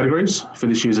support categories for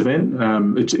this year's event.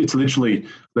 It's literally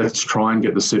let's try and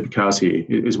get the supercars here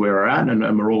is where we're at,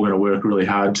 and we're all going to work really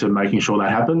hard to making sure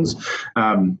that happens.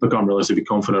 Look, I'm relatively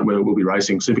confident we'll be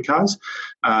racing supercars.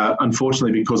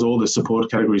 Unfortunately, because all the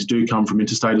support categories do come from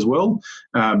interstate as well,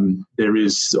 there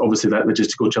is obviously that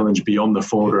logistical challenge beyond the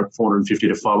 450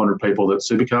 to 500 people that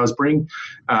supercars bring.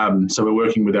 So we're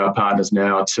working with our partners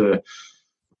now to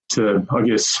I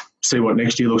guess see what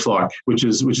next year looks like, which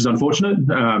is unfortunate.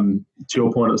 To your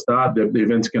point at the start, the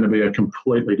event's going to be a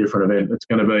completely different event. It's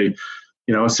going to be,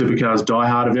 a supercars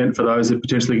diehard event for those that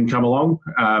potentially can come along,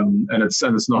 and it's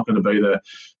not going to be the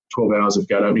 12 hours of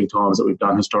gate opening times that we've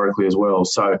done historically as well.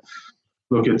 So,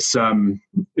 look, it's something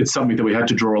that we had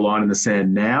to draw a line in the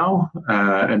sand now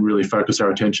and really focus our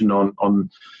attention on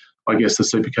I guess the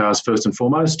supercars first and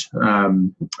foremost,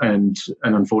 and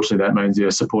unfortunately that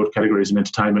means support categories and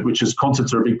entertainment, which is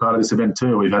concerts are a big part of this event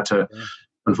too. We've had to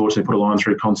unfortunately put a line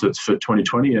through concerts for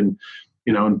 2020 and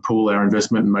pool our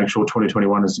investment and make sure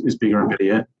 2021 is bigger and better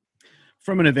yet.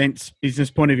 From an events business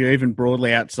point of view, even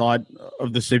broadly outside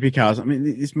of the supercars, I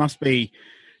mean, this must be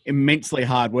immensely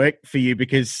hard work for you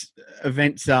because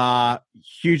events are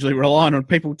hugely reliant on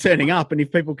people turning up, and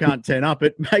if people can't turn up,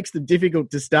 it makes them difficult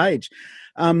to stage.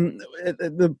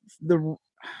 The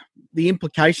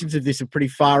implications of this are pretty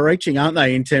far-reaching, aren't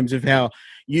they, in terms of how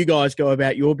you guys go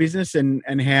about your business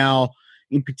and how,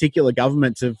 in particular,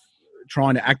 governments are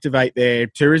trying to activate their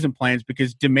tourism plans,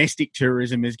 because domestic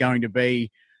tourism is going to be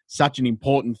such an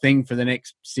important thing for the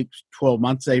next 6-12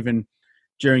 months even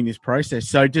during this process.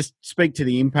 So just speak to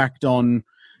the impact on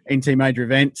NT major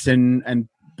events and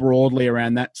broadly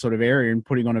around that sort of area and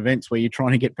putting on events where you're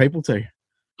trying to get people to.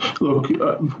 Look,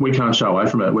 we can't shy away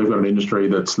from it. We've got an industry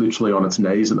that's literally on its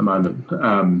knees at the moment.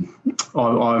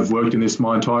 I've worked in this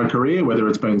my entire career, whether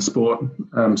it's been sport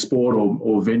or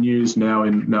venues, now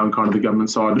in kind of the government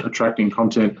side, attracting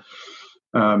content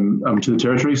to the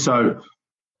territory. So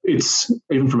it's,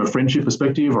 even from a friendship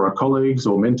perspective or our colleagues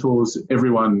or mentors,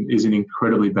 everyone is in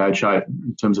incredibly bad shape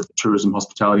in terms of the tourism,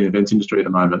 hospitality and events industry at the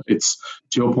moment. It's,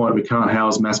 to your point, we can't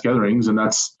house mass gatherings, and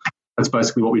that's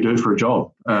basically what we do for a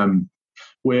job.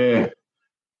 We're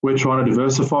trying to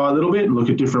diversify a little bit and look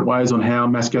at different ways on how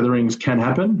mass gatherings can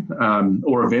happen,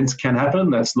 or events can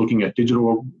happen. That's looking at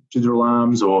digital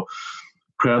arms or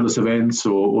crowdless events,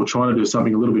 or trying to do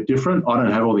something a little bit different. I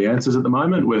don't have all the answers at the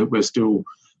moment. We're still,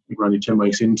 we're only 10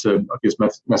 weeks into, I guess,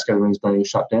 mass gatherings being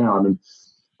shut down. And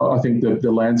I think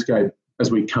the landscape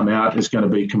as we come out is going to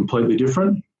be completely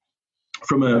different.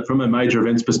 from a major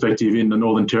events perspective in the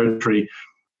Northern Territory,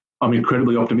 I'm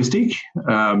incredibly optimistic,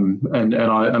 and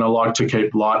I like to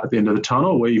keep light at the end of the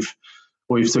tunnel. We've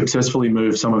successfully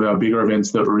moved some of our bigger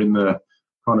events that were in the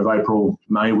kind of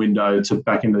April-May window to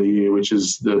back into the year, which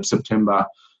is the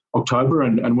September-October,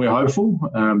 and we're hopeful.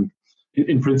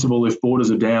 In principle, if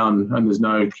borders are down and there's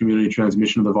no community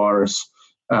transmission of the virus,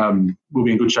 we'll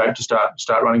be in good shape to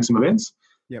start running some events.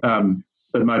 Yep.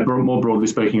 But mate, more broadly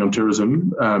speaking on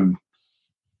tourism,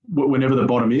 whenever the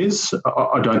bottom is,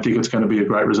 I don't think it's going to be a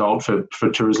great result for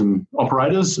tourism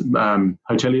operators,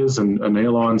 hoteliers and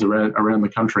airlines around the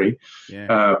country,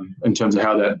 in terms of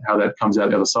how that comes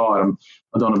out the other side.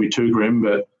 I don't want to be too grim,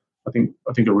 but I think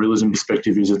a realism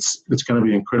perspective is it's going to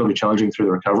be incredibly challenging through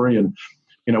the recovery. And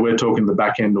we're talking the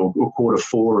back end or quarter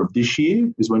 4 of this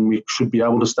year is when we should be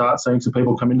able to start seeing some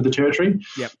people come into the territory.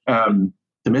 Yep.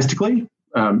 Domestically.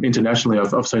 Internationally,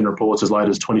 I've seen reports as late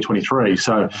as 2023.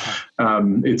 So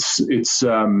it's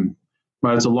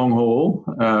a long haul.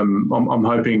 I'm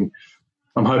hoping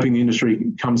the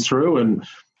industry comes through, and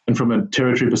from a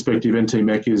territory perspective,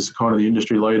 NTMEC is kind of the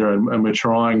industry leader, and we're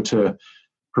trying to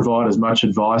provide as much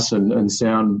advice and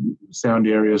sound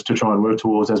areas to try and work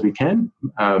towards as we can.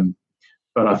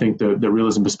 But I think the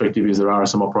realism perspective is there are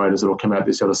some operators that will come out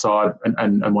this other side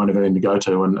and won't have anything to go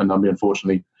to, and they'll be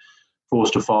unfortunately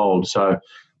forced to fold. So,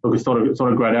 look, it's not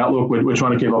a great outlook. We're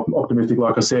trying to keep optimistic,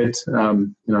 like I said.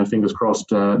 Fingers crossed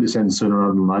this ends sooner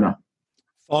rather than later.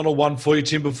 Final one for you,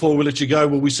 Tim, before we let you go.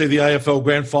 Will we see the AFL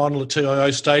Grand Final at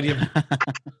TIO Stadium?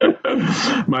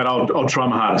 Mate, I'll try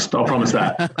my hardest. I'll promise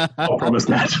that.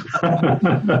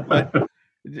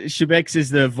 Shebex is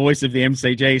the voice of the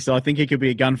MCG, so I think he could be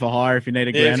a gun for hire if you need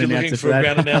a ground announcer. If you're looking for a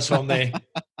ground announcer on there.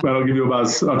 Mate, I'll give you a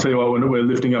buzz. I'll tell you what, we're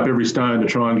lifting up every stone to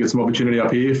try and get some opportunity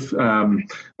up here.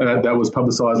 That was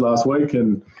publicised last week,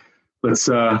 and let's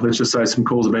just say some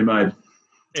calls have been made.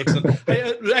 Excellent.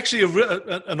 Hey, actually,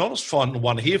 an honest final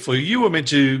one here for you. You were meant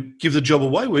to give the job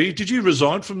away, were you? Did you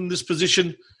resign from this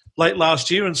position late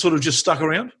last year and sort of just stuck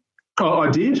around? Oh,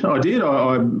 I did. I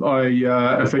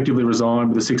effectively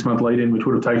resigned with a 6-month lead-in, which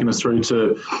would have taken us through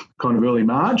to kind of early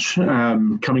March.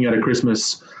 Coming out of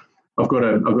Christmas, I've got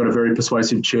a very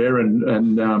persuasive chair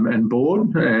and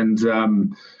board,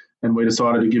 and we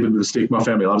decided to give it the stick. My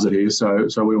family loves it here,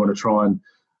 so we want to try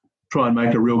and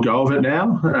make a real go of it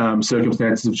now.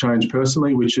 Circumstances have changed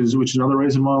personally, which is another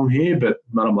reason why I'm here. But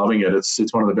I'm loving it.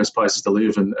 It's one of the best places to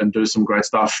live and do some great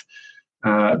stuff.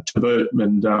 To boot,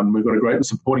 and we've got a great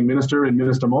supporting minister in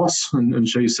Minister Moss, and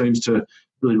she seems to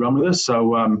really run with us.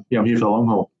 So, I'm here for the long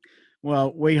haul.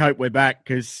 Well, we hope we're back,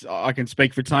 because I can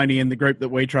speak for Tony and the group that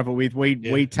we travel with.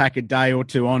 We tack a day or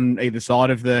two on either side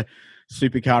of the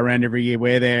supercar round every year.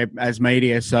 We're there as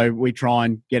media, so we try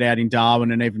and get out in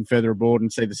Darwin and even further aboard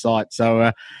and see the site.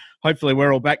 So hopefully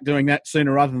we're all back doing that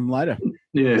sooner rather than later.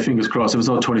 Yeah, fingers crossed. If it's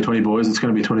not 2020, boys, it's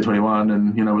going to be 2021,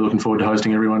 and we're looking forward to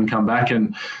hosting everyone come back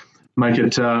and make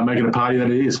it a party that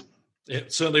it is. Yeah,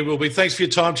 it certainly will be. Thanks for your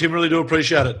time, Tim. Really do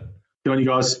appreciate it. Good on you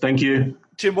guys. Thank you.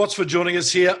 Tim Watts for joining us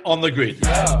here on The Grid.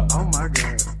 Yeah. Oh, my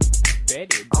God.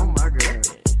 Betty. Oh, my God.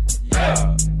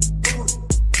 Yeah.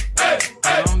 Hey.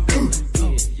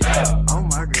 Yeah. Oh,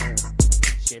 my God.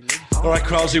 All right,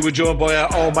 Kralsey, we're joined by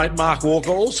our old mate Mark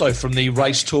Walker, also from the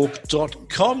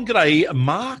racetalk.com. G'day,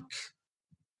 Mark.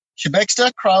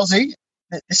 Shebexter, Kralsey,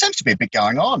 there seems to be a bit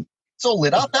going on. It's all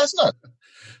lit up, hasn't it?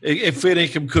 If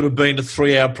Fairnickham could have been a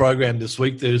 3-hour program this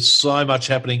week, there's so much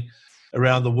happening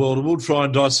around the world, and we'll try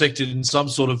and dissect it in some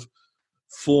sort of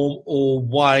form or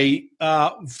way.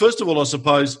 First of all, I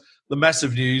suppose the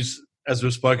massive news, as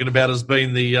we've spoken about, has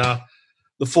been the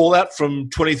fallout from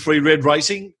 23 Red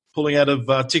Racing pulling out of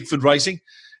Tickford Racing,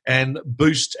 and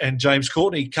Boost and James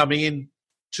Courtney coming in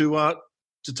to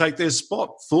take their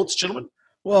spot. Thoughts, gentlemen?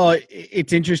 Well,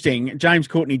 it's interesting. James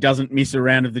Courtney doesn't miss a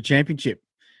round of the championship.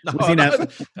 That's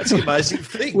an amazing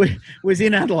thing. Was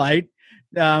in Adelaide,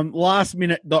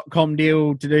 lastminute.com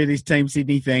deal to do this Team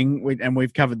Sydney thing, and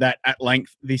we've covered that at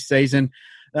length this season.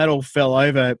 That all fell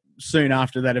over soon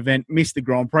after that event, missed the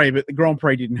Grand Prix, but the Grand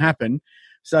Prix didn't happen.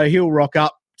 So he'll rock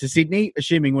up to Sydney,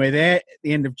 assuming we're there at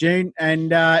the end of June,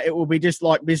 and it will be just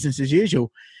like business as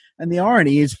usual. And the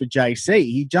irony is for JC,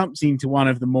 he jumps into one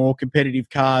of the more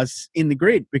competitive cars in the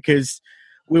grid, because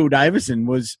Will Davison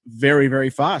was very,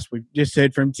 very fast. We've just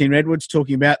heard from Tim Edwards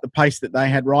talking about the pace that they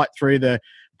had right through the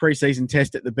pre-season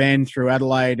test at the Bend, through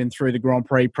Adelaide and through the Grand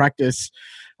Prix practice.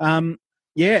 They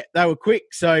were quick.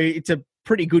 So it's a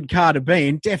pretty good car to be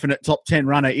in. Definite top 10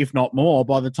 runner, if not more,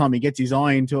 by the time he gets his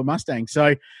eye into a Mustang.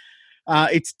 So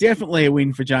it's definitely a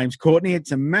win for James Courtney.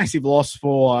 It's a massive loss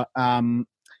for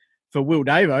Will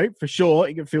Davo, for sure.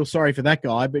 You can feel sorry for that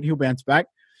guy, but he'll bounce back.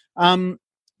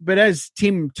 But as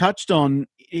Tim touched on,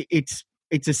 it's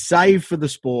a save for the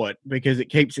sport because it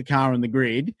keeps the car on the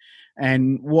grid,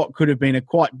 and what could have been a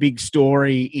quite big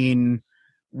story in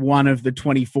one of the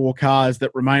 24 cars that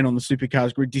remain on the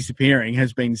Supercars grid disappearing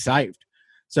has been saved.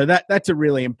 So that's a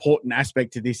really important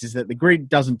aspect to this, is that the grid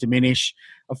doesn't diminish.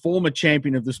 A former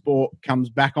champion of the sport comes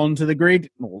back onto the grid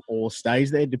or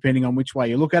stays there, depending on which way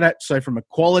you look at it. So from a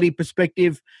quality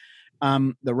perspective,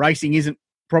 the racing isn't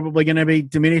probably going to be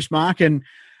diminished, Mark, and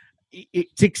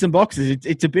it ticks some boxes.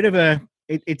 It's a bit of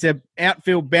it's a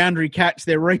outfield boundary catch.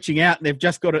 They're reaching out and they've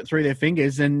just got it through their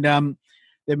fingers, and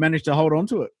they've managed to hold on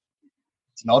to it.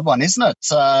 It's an odd one, isn't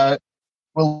it?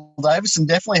 Will Davison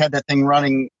definitely had that thing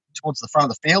running towards the front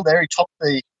of the field there. He topped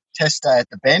the test day at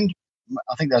the Bend.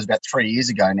 I think that was about 3 years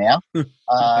ago now.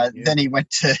 Then he went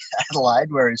to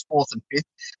Adelaide, where he was fourth and fifth,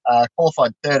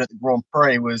 qualified third at the Grand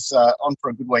Prix, was on for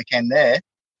a good weekend there.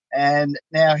 And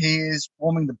now he is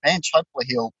warming the bench. Hopefully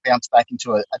he'll bounce back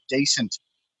into a decent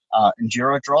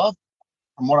enduro drive.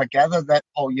 From what I gather, that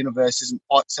whole universe isn't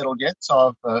quite settled yet,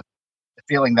 so I've the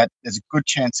feeling that there's a good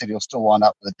chance that he'll still wind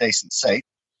up with a decent seat.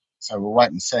 So we'll wait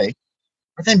and see.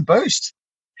 But then Boost,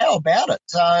 how about it?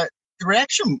 The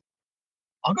reaction,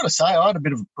 I've got to say, I had a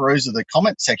bit of a peruse of the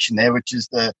comment section there, which is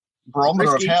the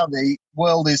barometer of how the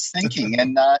world is thinking,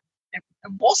 and it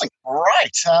wasn't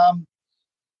great.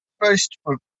 Boost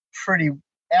were pretty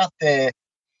out there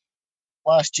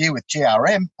last year with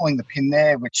GRM, pulling the pin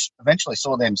there, which eventually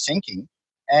saw them sinking,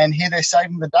 and here they're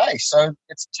saving the day. So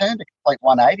it's turned a complete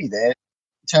 180 there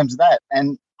in terms of that,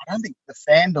 and I don't think the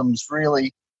fandom's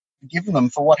really given them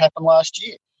for what happened last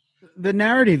year. The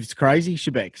narrative's crazy,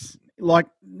 Shebex. Like,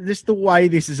 just the way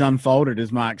this is unfolded,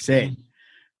 as Mark said,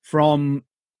 from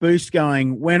Boost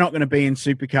going, we're not going to be in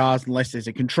supercars unless there's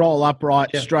a control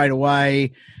upright straight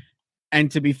away. And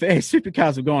to be fair,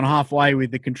 supercars have gone halfway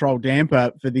with the control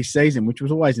damper for this season, which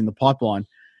was always in the pipeline.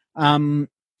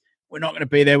 We're not going to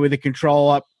be there with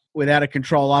without a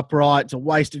control upright. It's a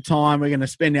waste of time. We're going to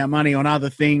spend our money on other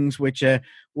things which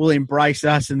will embrace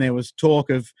us. And there was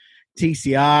talk of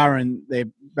TCR, and they're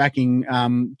backing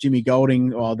Jimmy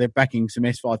Golding, or they're backing some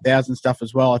S5000 stuff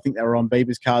as well. I think they were on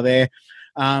Bieber's car there.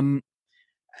 And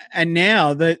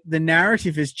now the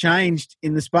narrative has changed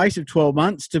in the space of 12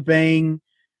 months to being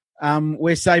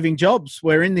we're saving jobs.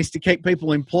 We're in this to keep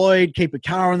people employed, keep a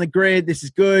car on the grid. This is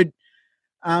good.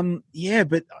 But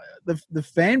the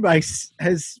fan base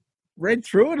has read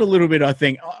through it a little bit, I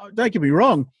think. Don't get me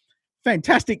wrong.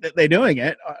 Fantastic that they're doing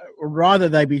it. Rather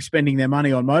they be spending their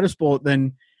money on motorsport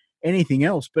than anything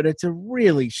else. But it's a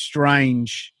really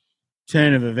strange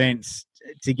turn of events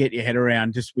to get your head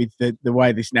around, just with the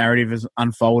way this narrative has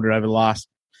unfolded over the last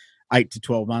 8 to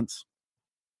 12 months.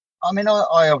 I mean,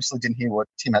 I obviously didn't hear what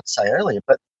Tim had to say earlier,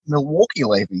 but Milwaukee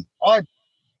leaving, I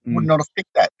would not have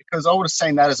picked that, because I would have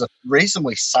seen that as a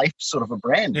reasonably safe sort of a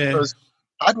brand, because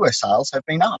hardware sales have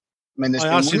been up. I mean, I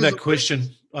asked him that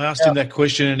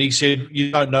question. And he said, you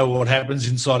don't know what happens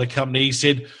inside a company. He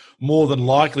said, more than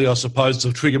likely, I suppose,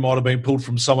 the trigger might have been pulled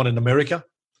from someone in America.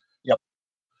 Yep.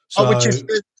 So, which is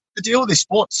the deal with this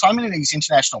sport. So many of these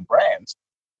international brands,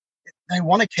 they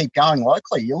want to keep going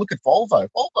locally. You look at Volvo.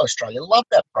 Volvo Australia loved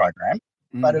that program,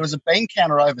 but it was a bean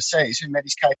counter overseas who met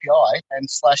his KPI and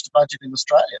slashed the budget in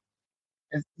Australia.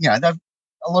 And,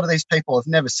 a lot of these people have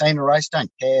never seen a race,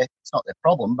 don't care. It's not their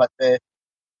problem, but they're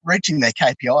reaching their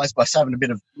KPIs by saving a bit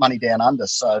of money down under.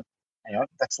 So,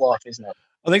 that's life, isn't it?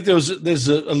 I think there's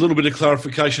a little bit of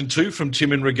clarification too from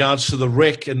Tim in regards to the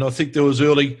wreck, and I think there was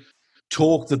early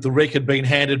talk that the wreck had been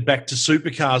handed back to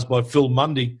Supercars by Phil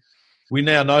Mundy. We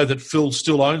now know that Phil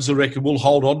still owns the wreck and will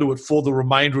hold on to it for the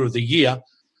remainder of the year,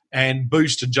 and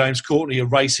Boost and James Courtney are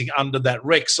racing under that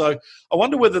wreck. So I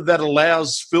wonder whether that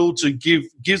allows Phil to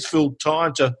gives Phil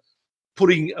time to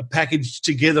putting a package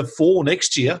together for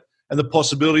next year, and the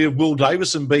possibility of Will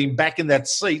Davison being back in that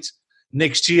seat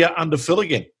next year under Phil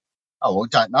again. Oh, well, I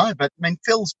don't know. But, I mean,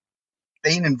 Phil's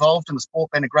been involved in the sport,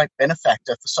 been a great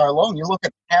benefactor for so long. You look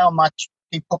at how much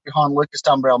he put behind Lucas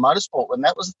Dumbrell Motorsport when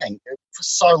that was a thing. For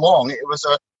so long, it was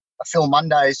a Phil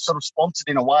Munday sort of sponsored,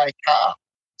 in a way, car.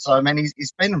 So, I mean,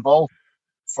 he's been involved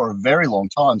for a very long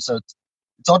time. So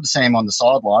it's odd to see him on the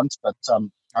sidelines. But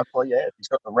hopefully, if he's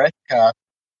got the wreck, it'd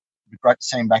be great to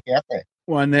see him back out there.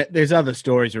 Well, and there's other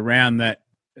stories around that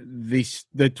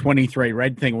the 23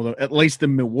 red thing, or at least the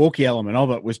Milwaukee element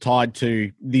of it, was tied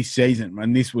to this season,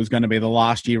 and this was going to be the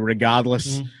last year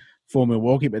regardless for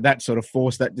Milwaukee, but that sort of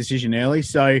forced that decision early.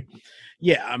 So,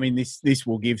 I mean, this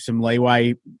will give some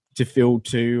leeway to Phil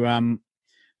to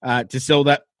to sell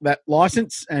that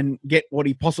license and get what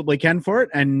he possibly can for it.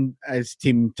 And as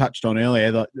Tim touched on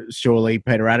earlier, that surely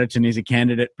Peter Adderton is a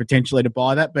candidate potentially to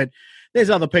buy that. But there's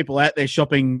other people out there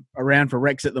shopping around for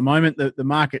Rex at the moment. The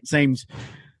market seems,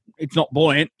 it's not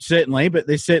buoyant, certainly, but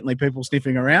there's certainly people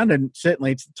sniffing around, and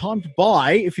certainly it's the time to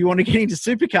buy if you want to get into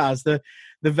supercars. The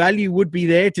value would be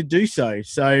there to do so.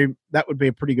 So that would be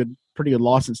a pretty good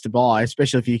license to buy,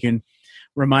 especially if you can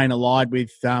remain allied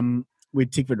with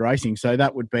Tickford Racing. So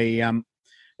that would be,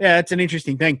 it's an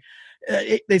interesting thing.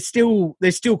 There's still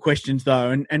questions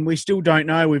though, and we still don't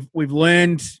know. We've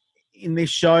learned in this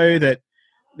show that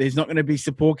there's not going to be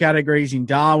support categories in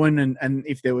Darwin, and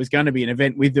if there was going to be an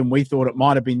event with them, we thought it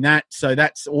might have been that. So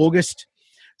that's August.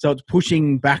 So it's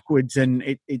pushing backwards,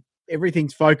 and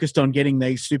everything's focused on getting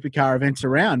these supercar events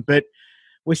around. But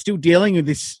we're still dealing with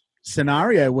this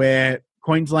scenario where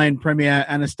Queensland Premier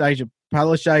Anastasia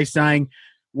Palaszczuk saying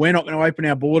we're not going to open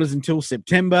our borders until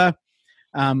September.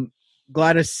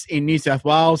 Gladys in New South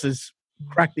Wales has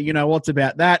cracked the you-know-what's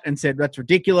about that and said that's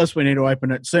ridiculous. We need to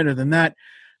open it sooner than that.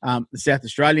 The South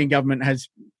Australian government has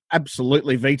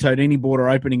absolutely vetoed any border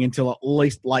opening until at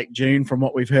least late June from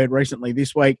what we've heard recently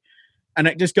this week. And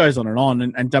it just goes on.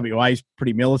 And WA is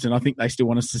pretty militant. I think they still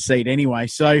want us to secede anyway.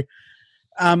 So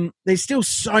there's still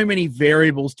so many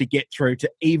variables to get through to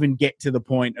even get to the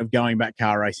point of going back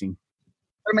car racing.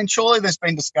 I mean, surely there's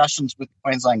been discussions with the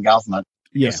Queensland government.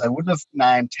 Yeah. They wouldn't have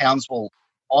named Townsville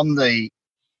on the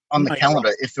calendar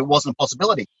if it wasn't a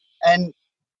possibility. And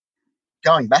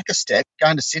going back a step,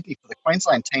 going to Sydney for the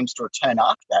Queensland teams to return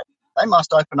after that, they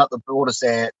must open up the borders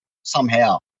there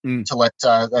somehow to let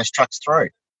those trucks through.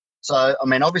 So, I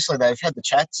mean, obviously they've had the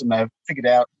chats and they've figured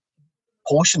out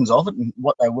portions of it and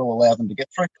what they will allow them to get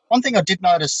through. One thing I did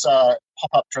notice pop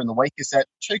up during the week is that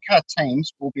 2-car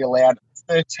teams will be allowed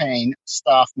 13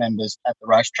 staff members at the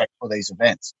racetrack for these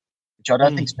events, which I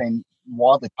don't think has been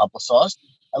widely publicised.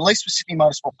 At least with Sydney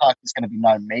Motorsport Park, there's going to be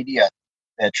no media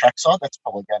there trackside. That's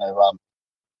probably going to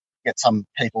get some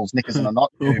people's knickers in a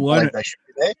knot who believe they should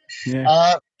be there.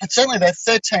 Yeah. But certainly there are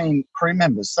 13 crew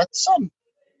members. That's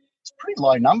it's a pretty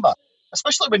low number,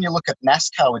 especially when you look at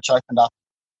NASCAR, which opened up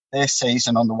their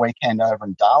season on the weekend over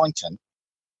in Darlington.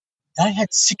 They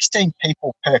had 16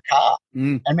 people per car.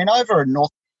 I mean, over in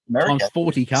North America,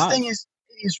 40 cars. This thing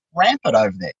is rampant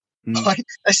over there. Like,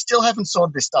 they still haven't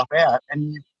sorted this stuff out,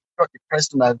 and you've got your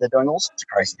president over there doing all sorts of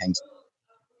crazy things.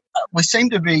 We seem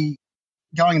to be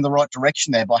going in the right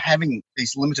direction there by having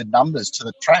these limited numbers to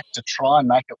the track to try and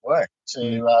make it work,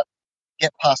 to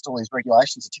get past all these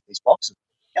regulations and tick these boxes.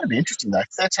 It's going to be interesting, though.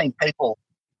 13 people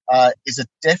is a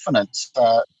definite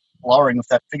lowering of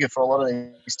that figure for a lot of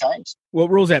these teams. Well,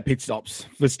 it rules out pit stops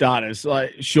for starters,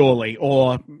 surely,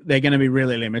 or they're going to be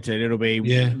really limited. It'll be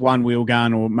one wheel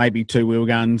gun or maybe 2 wheel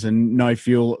guns and no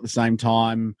fuel at the same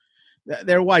time.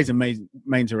 There are ways and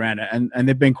means around it, and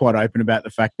they've been quite open about the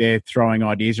fact they're throwing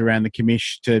ideas around the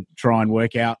commish to try and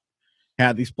work out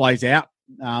how this plays out,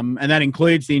 and that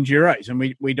includes the Enduros. And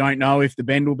we don't know if the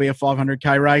Bend will be a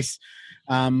 500k race.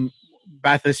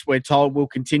 Bathurst, we're told, will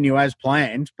continue as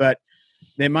planned, but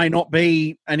there may not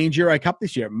be an Enduro Cup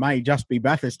this year. It may just be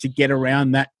Bathurst to get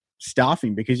around that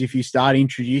staffing, because if you start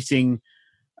introducing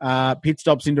pit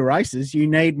stops into races, you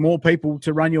need more people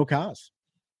to run your cars.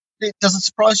 Does it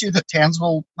surprise you that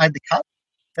Townsville made the cut,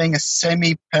 being a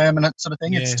semi-permanent sort of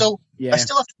thing? It's still they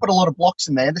still have to put a lot of blocks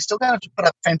in there. They're still going to have to put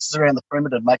up fences around the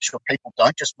perimeter to make sure people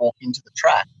don't just walk into the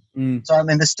track. So, I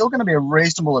mean, there's still going to be a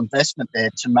reasonable investment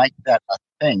there to make that a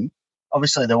thing.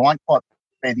 Obviously, there won't quite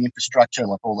be the infrastructure,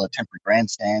 like all the temporary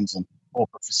grandstands and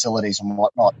corporate facilities and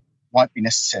whatnot, won't be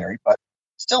necessary, but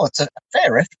still, it's a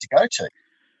fair effort to go to.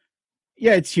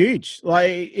 Yeah, it's huge.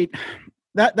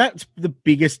 That's the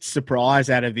biggest surprise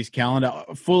out of this calendar.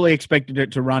 I fully expected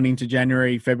it to run into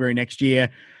January, February next year.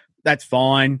 That's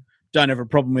fine. Don't have a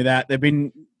problem with that. They've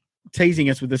been teasing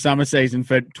us with the summer season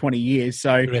for 20 years,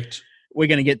 so we're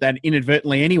going to get that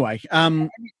inadvertently anyway.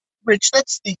 Rich,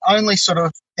 that's the only sort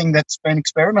of thing that's been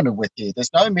experimented with here.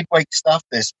 There's no midweek stuff.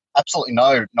 There's absolutely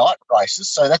no night races,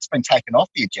 so that's been taken off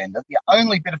the agenda. The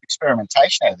only bit of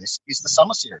experimentation out of this is the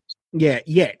summer series. Yeah,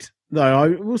 yet. Though I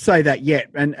will say that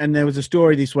yet. And there was a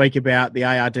story this week about the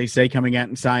ARDC coming out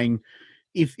and saying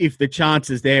if the chance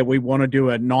is there, we want to do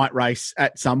a night race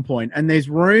at some point. And there's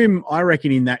room, I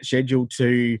reckon, in that schedule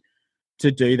to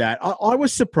do that. I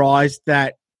was surprised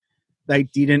that they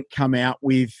didn't come out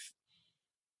with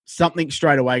something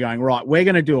straight away going, right, we're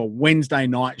going to do a Wednesday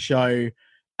night show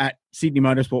at Sydney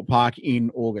Motorsport Park in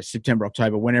August, September,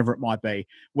 October, whenever it might be.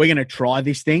 We're going to try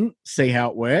this thing, see how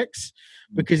it works.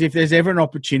 Because if there's ever an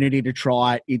opportunity to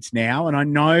try it, it's now. And I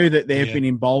know that they've been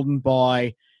emboldened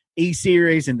by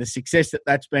E-Series and the success that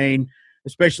that's been,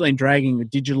 especially in dragging the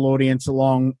digital audience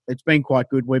along. It's been quite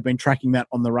good. We've been tracking that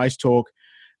on the Race Talk.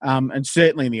 And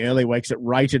certainly in the early weeks, it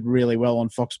rated really well on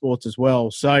Fox Sports as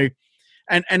well. So,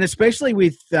 and especially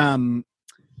with NRL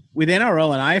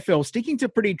and AFL sticking to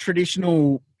pretty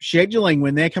traditional scheduling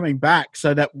when they're coming back,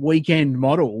 so that weekend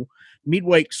model,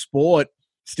 midweek sport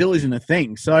still isn't a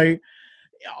thing. So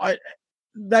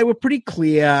they were pretty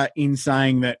clear in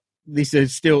saying that this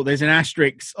is still, there's an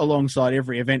asterisk alongside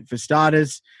every event for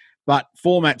starters, but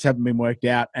formats haven't been worked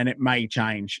out and it may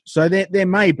change. So there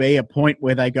may be a point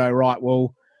where they go, right,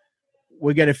 well,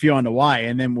 we'll get a few underway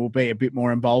and then we'll be a bit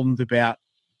more emboldened about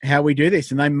how we do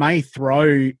this. And they may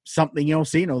throw something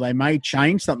else in, or they may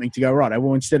change something to go, right,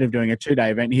 well, instead of doing a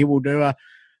 2-day event here, we'll do a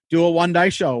 1-day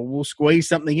show. We'll squeeze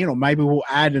something in, or maybe we'll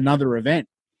add another event.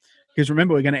 Because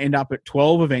remember, we're going to end up at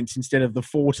 12 events instead of the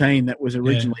 14 that was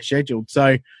originally scheduled.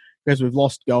 So, because we've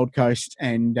lost Gold Coast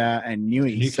and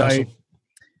Newey. Newcastle.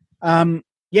 So,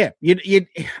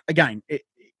 again,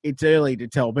 it's early to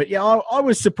tell. But, yeah, I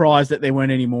was surprised that there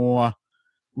weren't any more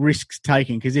risks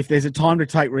taken, because if there's a time to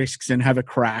take risks and have a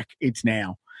crack, it's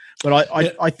now. But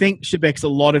I think Shebek's a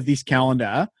lot of this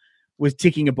calendar was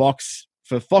ticking a box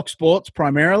for Fox Sports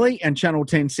primarily and Channel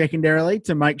 10 secondarily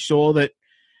to make sure that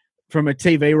from a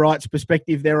TV rights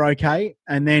perspective, they're okay.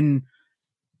 And then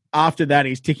after that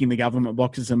is ticking the government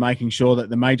boxes and making sure that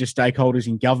the major stakeholders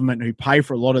in government who pay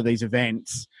for a lot of these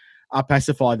events are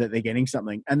pacified that they're getting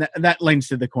something. And that lends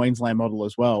to the Queensland model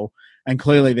as well. And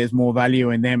clearly there's more value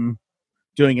in them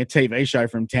doing a TV show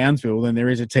from Townsville than there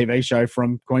is a TV show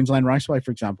from Queensland Raceway,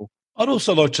 for example. I'd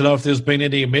also like to know if there's been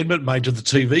any amendment made to the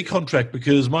TV contract,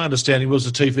 because my understanding was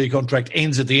the TV contract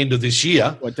ends at the end of this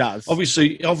year. Well, it does.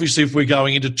 Obviously, if we're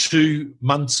going into 2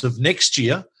 months of next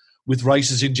year with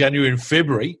races in January and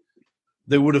February,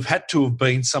 there would have had to have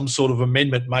been some sort of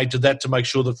amendment made to that to make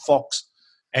sure that Fox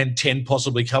and 10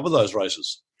 possibly cover those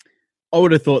races. I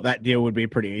would have thought that deal would be a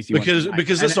pretty easy one.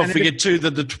 Because let's not forget too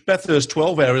that the Bathurst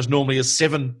 12-hour is normally a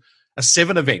seven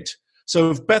event.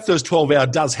 So if Bathurst 12-hour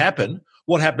does happen,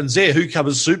 what happens there? Who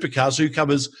covers supercars? Who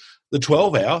covers the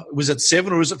 12-hour? Was it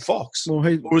 7 or is it Fox?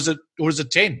 Well, or is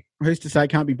it 10? Who's to say it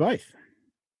can't be both?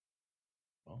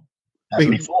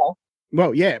 Before.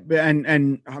 Well, yeah,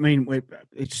 and I mean,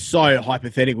 it's so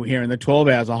hypothetical here, and the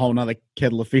 12-hour is a whole other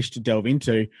kettle of fish to delve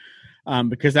into.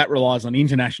 Because that relies on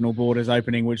international borders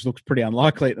opening, which looks pretty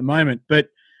unlikely at the moment. But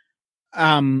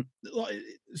if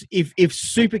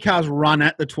supercars run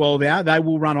at the 12-hour, they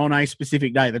will run on a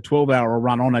specific day. The 12-hour will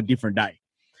run on a different day.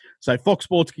 So Fox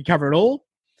Sports could cover it all.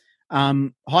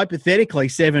 Hypothetically,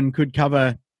 7 could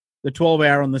cover the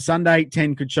 12-hour on the Sunday,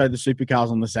 10 could show the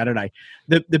supercars on the Saturday.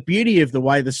 The beauty of the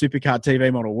way the supercar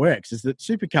TV model works is that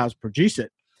supercars produce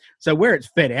it. So where it's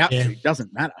fed out to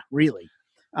doesn't matter, really.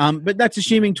 But that's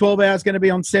assuming 12 hours going to be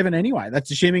on 7 anyway.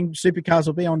 That's assuming supercars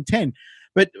will be on 10.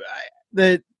 But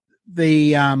the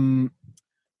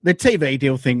TV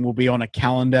deal thing will be on a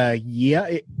calendar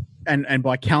year. And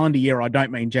by calendar year, I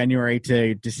don't mean January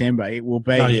to December. It will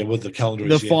be with the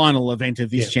calendar final event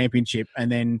of this championship.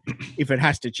 And then if it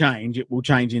has to change, it will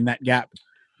change in that gap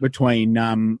between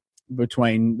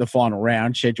the final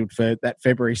round scheduled for that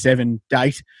February 7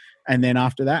 date and then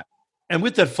after that. And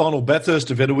with that final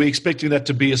Bathurst event, are we expecting that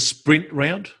to be a sprint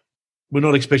round? We're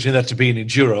not expecting that to be an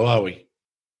enduro, are we?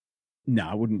 No,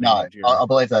 I wouldn't be No, an enduro. I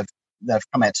believe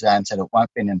they've come out today and said it won't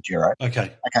be an enduro.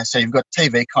 Okay, so you've got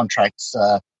TV contracts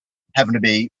having to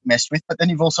be messed with, but then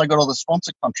you've also got all the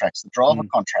sponsor contracts, the driver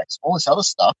contracts, all this other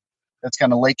stuff that's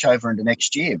going to leach over into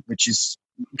next year, which is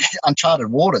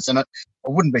uncharted waters. And I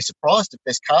wouldn't be surprised if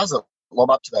there's cars that lob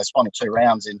up to those final 2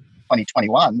 rounds in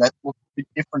 2021 that will be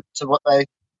different to what they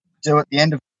do at the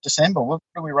end of December. We'll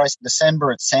probably race in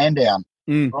December at Sandown,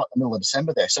 right in the middle of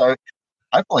December there. So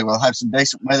hopefully we'll have some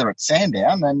decent weather at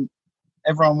Sandown and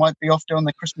everyone won't be off doing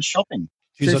their Christmas shopping.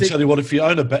 Geez, I'll tell you what, if you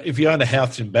own a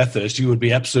house in Bathurst, you would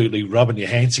be absolutely rubbing your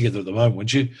hands together at the moment,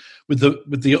 wouldn't you? With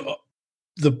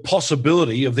the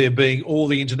possibility of there being all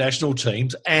the international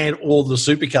teams and all the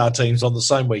supercar teams on the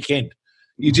same weekend.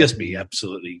 You'd just be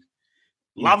absolutely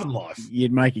loving life.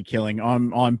 You'd make a killing.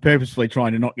 I'm purposefully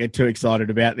trying to not get too excited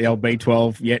about the old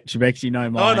B12 yet, Shebex. You know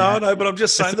my no, but I'm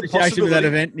just saying the possibility with that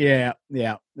event. Yeah,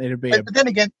 it'd be. But then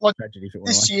again, like tragedy if it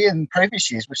this year and previous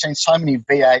years, we've seen so many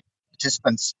V8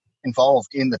 participants involved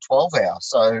in the 12-hour.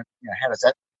 So how does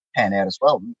that pan out as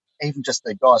well? Even just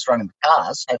the guys running the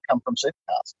cars have come from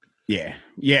supercars. Yeah,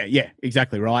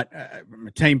 exactly right. From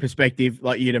a team perspective,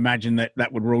 like you'd imagine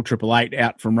that would rule Triple Eight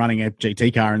out from running a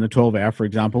GT car in the 12-hour, for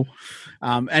example.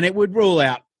 And it would rule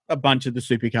out a bunch of the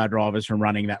supercar drivers from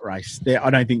running that race.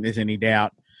 I don't think there's any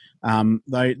doubt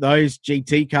Those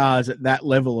GT cars at that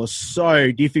level are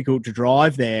so difficult to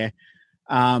drive there.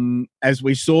 As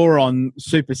we saw on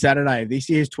Super Saturday of this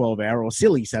year's 12-hour, or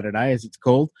Silly Saturday as it's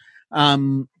called,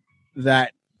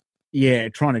 that, yeah,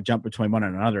 trying to jump between one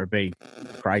and another would be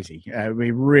crazy. It would be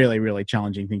a really, really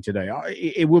challenging thing to do.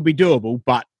 It would be doable,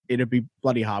 but it'd be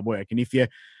bloody hard work. And if you're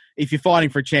fighting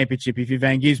for a championship, if you're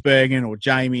Van Gisbergen or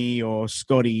Jamie or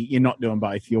Scotty, you're not doing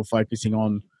both. You're focusing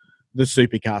on the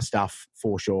supercar stuff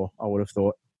for sure, I would have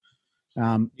thought.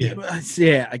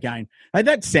 Again,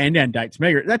 that Sandown date's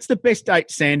mega. That's the best date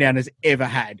Sandown has ever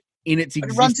had in its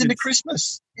existence. It runs into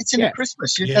Christmas. It's into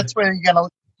Christmas. That's where you're going to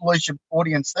lose your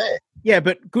audience there. Yeah,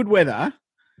 but good weather.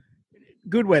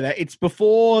 It's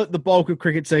before the bulk of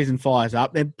cricket season fires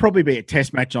up. There'd probably be a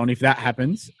test match on if that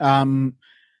happens.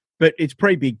 But it's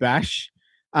pre-Big Bash.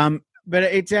 But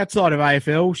it's outside of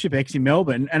AFL, Shebex in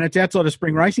Melbourne, and it's outside of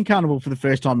Spring Racing Carnival for the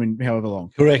first time in however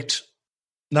long. Correct.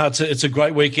 No, it's a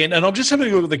great weekend. And I'm just having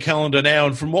a look at the calendar now,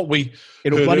 and from what we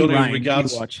heard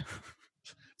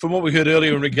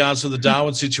earlier in regards to the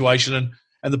Darwin situation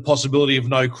and the possibility of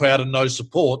no crowd and no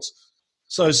supports.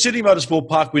 So Sydney Motorsport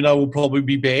Park, we know, will probably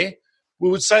be bare. We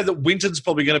would say that Winton's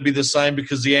probably going to be the same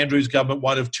because the Andrews government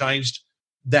won't have changed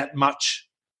that much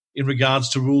in regards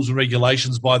to rules and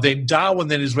regulations by then. Darwin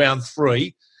then is round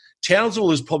 3.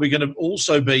 Townsville is probably going to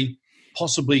also be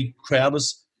possibly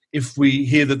crowdless if we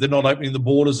hear that they're not opening the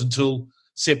borders until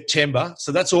September.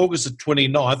 So that's August the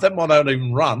 29th. That might not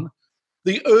even run.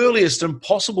 The earliest and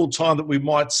possible time that we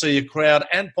might see a crowd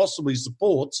and possibly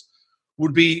supports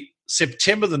would be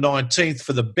September the 19th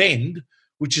for the Bend,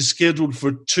 which is scheduled for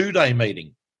a 2-day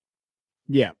meeting.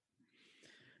 Yeah.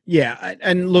 Yeah,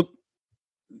 and look,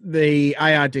 the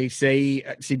ARDC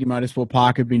at Sydney Motorsport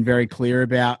Park have been very clear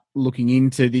about looking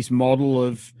into this model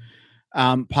of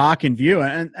park and view.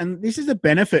 And this is a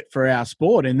benefit for our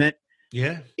sport in that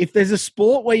if there's a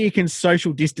sport where you can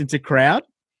social distance a crowd,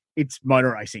 it's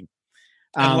motor racing.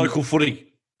 And local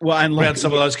footy. Well, and around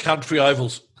some of those country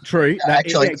ovals. True.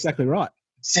 Actually, exactly right.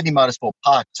 Sydney Motorsport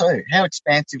Park too. How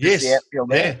expansive is the outfield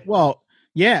there? Well,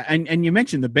 yeah, and you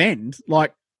mentioned the Bend.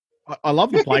 Like, I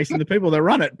love the place and the people that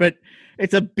run it, but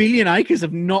it's 1 billion acres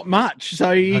of not much.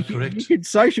 So you could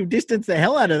social distance the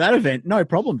hell out of that event, no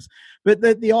problems. But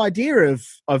the idea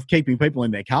of keeping people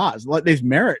in their cars, like there's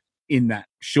merit in that,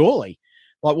 surely.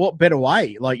 Like what better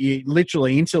way? Like you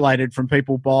literally insulated from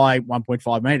people by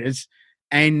 1.5 metres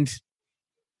and,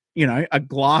 you know, a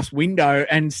glass window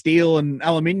and steel and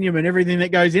aluminium and everything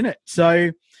that goes in it.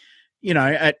 So, you know,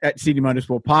 at Sydney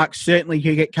Motorsport Park, certainly you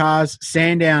could get cars.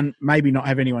 Sandown, maybe not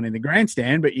have anyone in the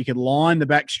grandstand, but you could line the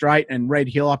back straight and Red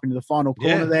Hill up into the final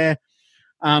corner there.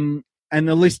 And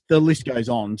the list goes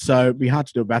on. So it'd be hard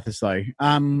to do at Bathurst though.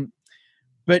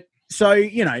 But so,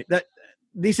 you know,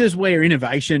 this is where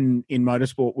innovation in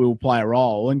motorsport will play a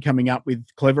role and coming up with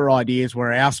clever ideas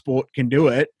where our sport can do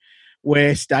it,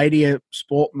 where stadia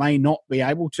sport may not be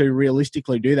able to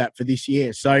realistically do that for this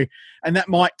year. So, and that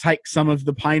might take some of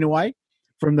the pain away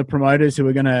from the promoters who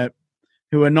are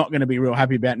not going to be real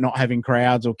happy about not having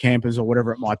crowds or campers or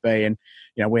whatever it might be. And,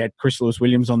 you know, we had Chris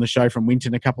Lewis-Williams on the show from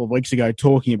Winton a couple of weeks ago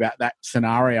talking about that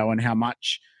scenario and how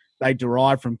much they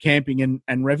derive from camping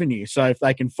and revenue. So if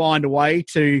they can find a way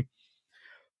to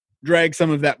drag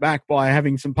some of that back by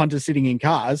having some punters sitting in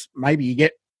cars, maybe you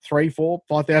get 3,000, 4,000,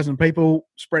 5,000 people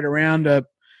spread around a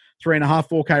 3.5,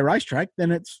 4K racetrack,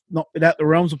 then it's not without the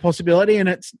realms of possibility, and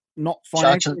it's not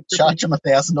financially. Charge them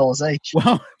 $1,000 each.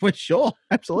 Well, sure,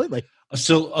 absolutely. I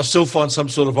still find some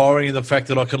sort of irony in the fact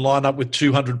that I can line up with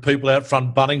 200 people out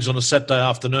front Bunnings on a Saturday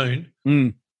afternoon,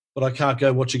 but I can't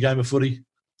go watch a game of footy.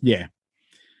 Yeah.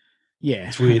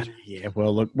 It's weird. Yeah,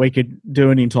 well, look, we could do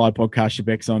an entire podcast,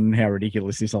 Shebex, on how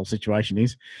ridiculous this whole situation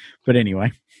is. But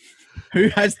anyway, who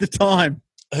has the time?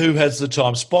 Who has the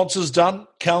time? Sponsors done,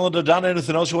 calendar done.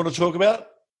 Anything else you want to talk about?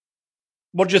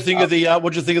 What do you think of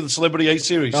the Celebrity E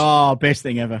Series? Oh, best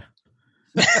thing ever!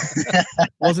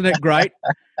 Wasn't it great?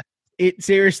 It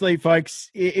seriously, folks.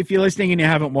 If you're listening and you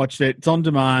haven't watched it, it's on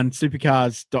demand.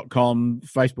 Supercars.com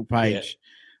Facebook page,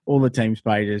 all the teams'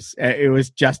 pages. It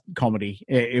was just comedy.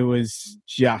 It was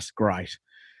just great.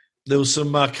 There was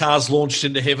some cars launched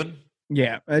into heaven.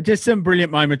 Yeah, just some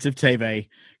brilliant moments of TV.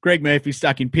 Greg Murphy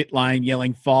stuck in pit lane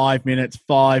yelling 5 minutes,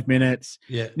 5 minutes.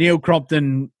 Yeah. Neil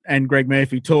Crompton and Greg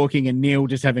Murphy talking and Neil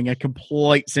just having a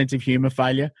complete sense of humour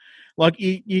failure. Like,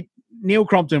 Neil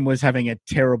Crompton was having a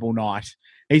terrible night.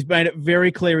 He's made it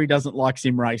very clear he doesn't like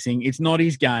sim racing. It's not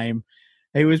his game.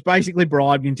 He was basically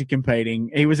bribed into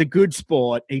competing. He was a good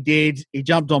sport. He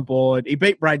jumped on board. He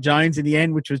beat Brad Jones in the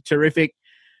end, which was terrific.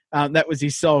 That was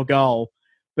his sole goal.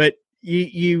 But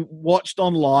you watched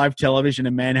on live television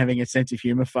a man having a sense of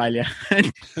humour failure.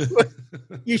 And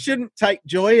you shouldn't take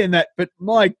joy in that, but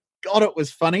my God, it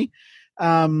was funny.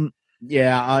 Full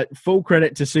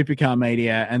credit to Supercar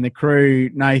Media and the crew,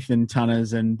 Nathan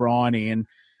Tunners and Bryony and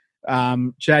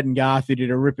Chad and Garth, who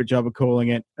did a ripper job of calling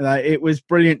it. It was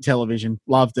brilliant television.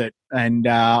 Loved it. And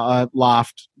I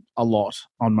laughed a lot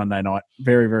on Monday night.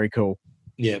 Very, very cool.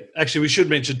 Yeah. Actually, we should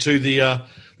mention, too, the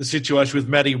situation with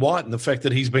Matty White and the fact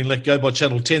that he's been let go by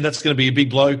Channel 10. That's going to be a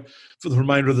big blow for the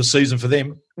remainder of the season for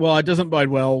them. Well, it doesn't bode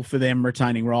well for them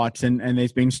retaining rights. And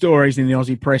there's been stories in the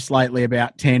Aussie press lately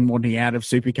about 10 wanting out of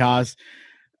supercars.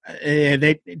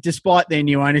 Despite their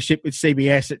new ownership with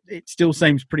CBS, it still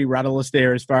seems pretty rudderless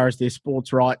there as far as their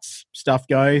sports rights stuff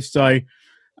goes. So,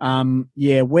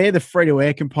 where the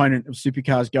free-to-air component of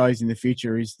supercars goes in the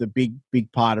future is the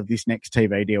big part of this next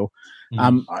TV deal.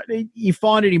 You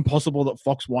find it impossible that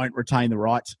Fox won't retain the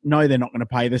rights. No, they're not going to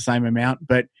pay the same amount,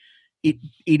 but it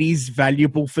is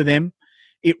valuable for them.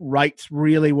 It rates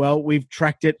really well. We've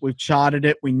tracked it. We've charted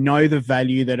it. We know the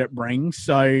value that it brings.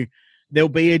 So there'll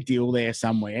be a deal there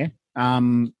somewhere. They're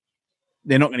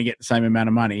not going to get the same amount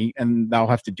of money, and they'll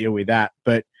have to deal with that.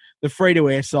 But the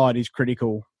free-to-air side is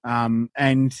critical.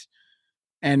 And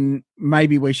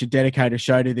maybe we should dedicate a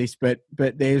show to this, but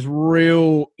there's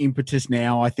real impetus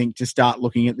now, I think, to start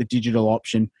looking at the digital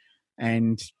option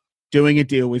and doing a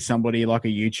deal with somebody like a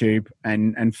YouTube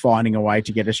and finding a way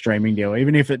to get a streaming deal.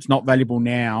 Even if it's not valuable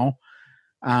now,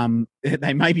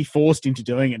 they may be forced into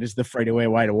doing it as the free-to-air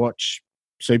way to watch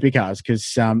supercars,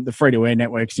 because the free-to-air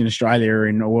networks in Australia are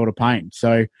in a world of pain.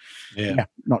 So,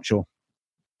 not sure.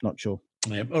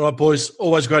 Yeah. All right, boys.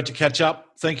 Always great to catch up.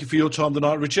 Thank you for your time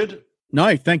tonight, Richard.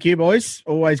 No, thank you, boys.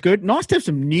 Always good. Nice to have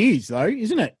some news, though,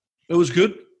 isn't it? It was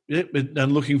good. Yeah,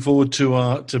 and looking forward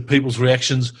to people's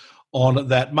reactions on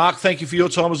that. Mark, thank you for your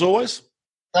time as always.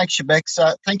 Thanks,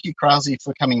 Shebex. Thank you, Krause,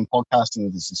 for coming and podcasting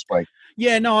with us this week.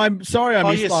 Yeah, no, I'm sorry I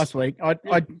missed last week. I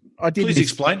did. Please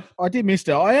explain. I did miss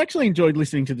it. I actually enjoyed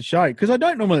listening to the show because I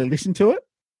don't normally listen to it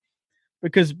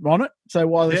because I'm on it. So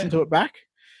why listen to it back?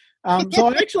 So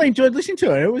I actually enjoyed listening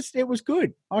to it. It was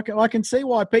good. I can see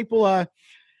why people are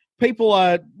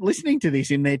listening to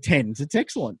this in their tens. It's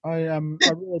excellent. I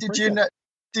really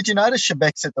Did you notice,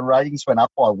 Shebex, that the ratings went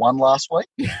up by 1 last week?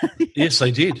 Yes,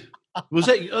 they did. Was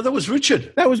that? Oh, that was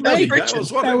Richard. That was me.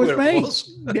 That was me.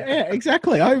 Yeah,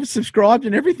 exactly. I subscribed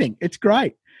and everything. It's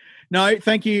great. No,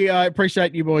 thank you. I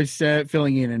appreciate you boys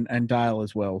filling in and Dale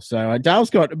as well. So Dale's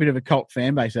got a bit of a cult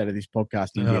fan base out of this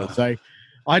podcasting deal. So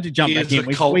I had to jump back in.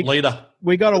 Cult leader.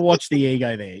 We got to watch the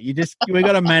ego there. We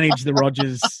got to manage the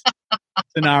Rogers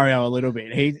scenario a little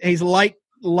bit. He's late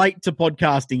to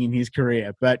podcasting in his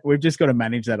career, but we've just got to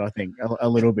manage that, I think, a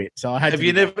little bit. So have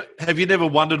you never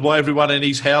wondered why everyone in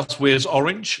his house wears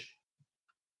orange?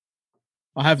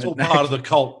 I haven't. It's all part of the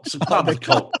cult. It's part of the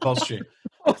cult costume.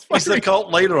 He's the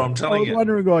cult leader, I'm telling you. I was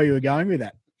wondering why you were going with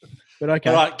that. But okay.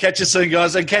 All right, catch you soon,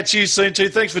 guys, and catch you soon too.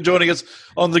 Thanks for joining us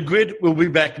on The Grid. We'll be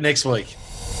back next week.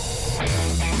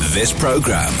 This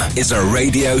program is a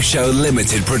Radio Show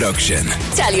Limited production.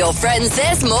 Tell your friends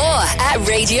there's more at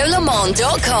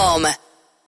radiolemans.com.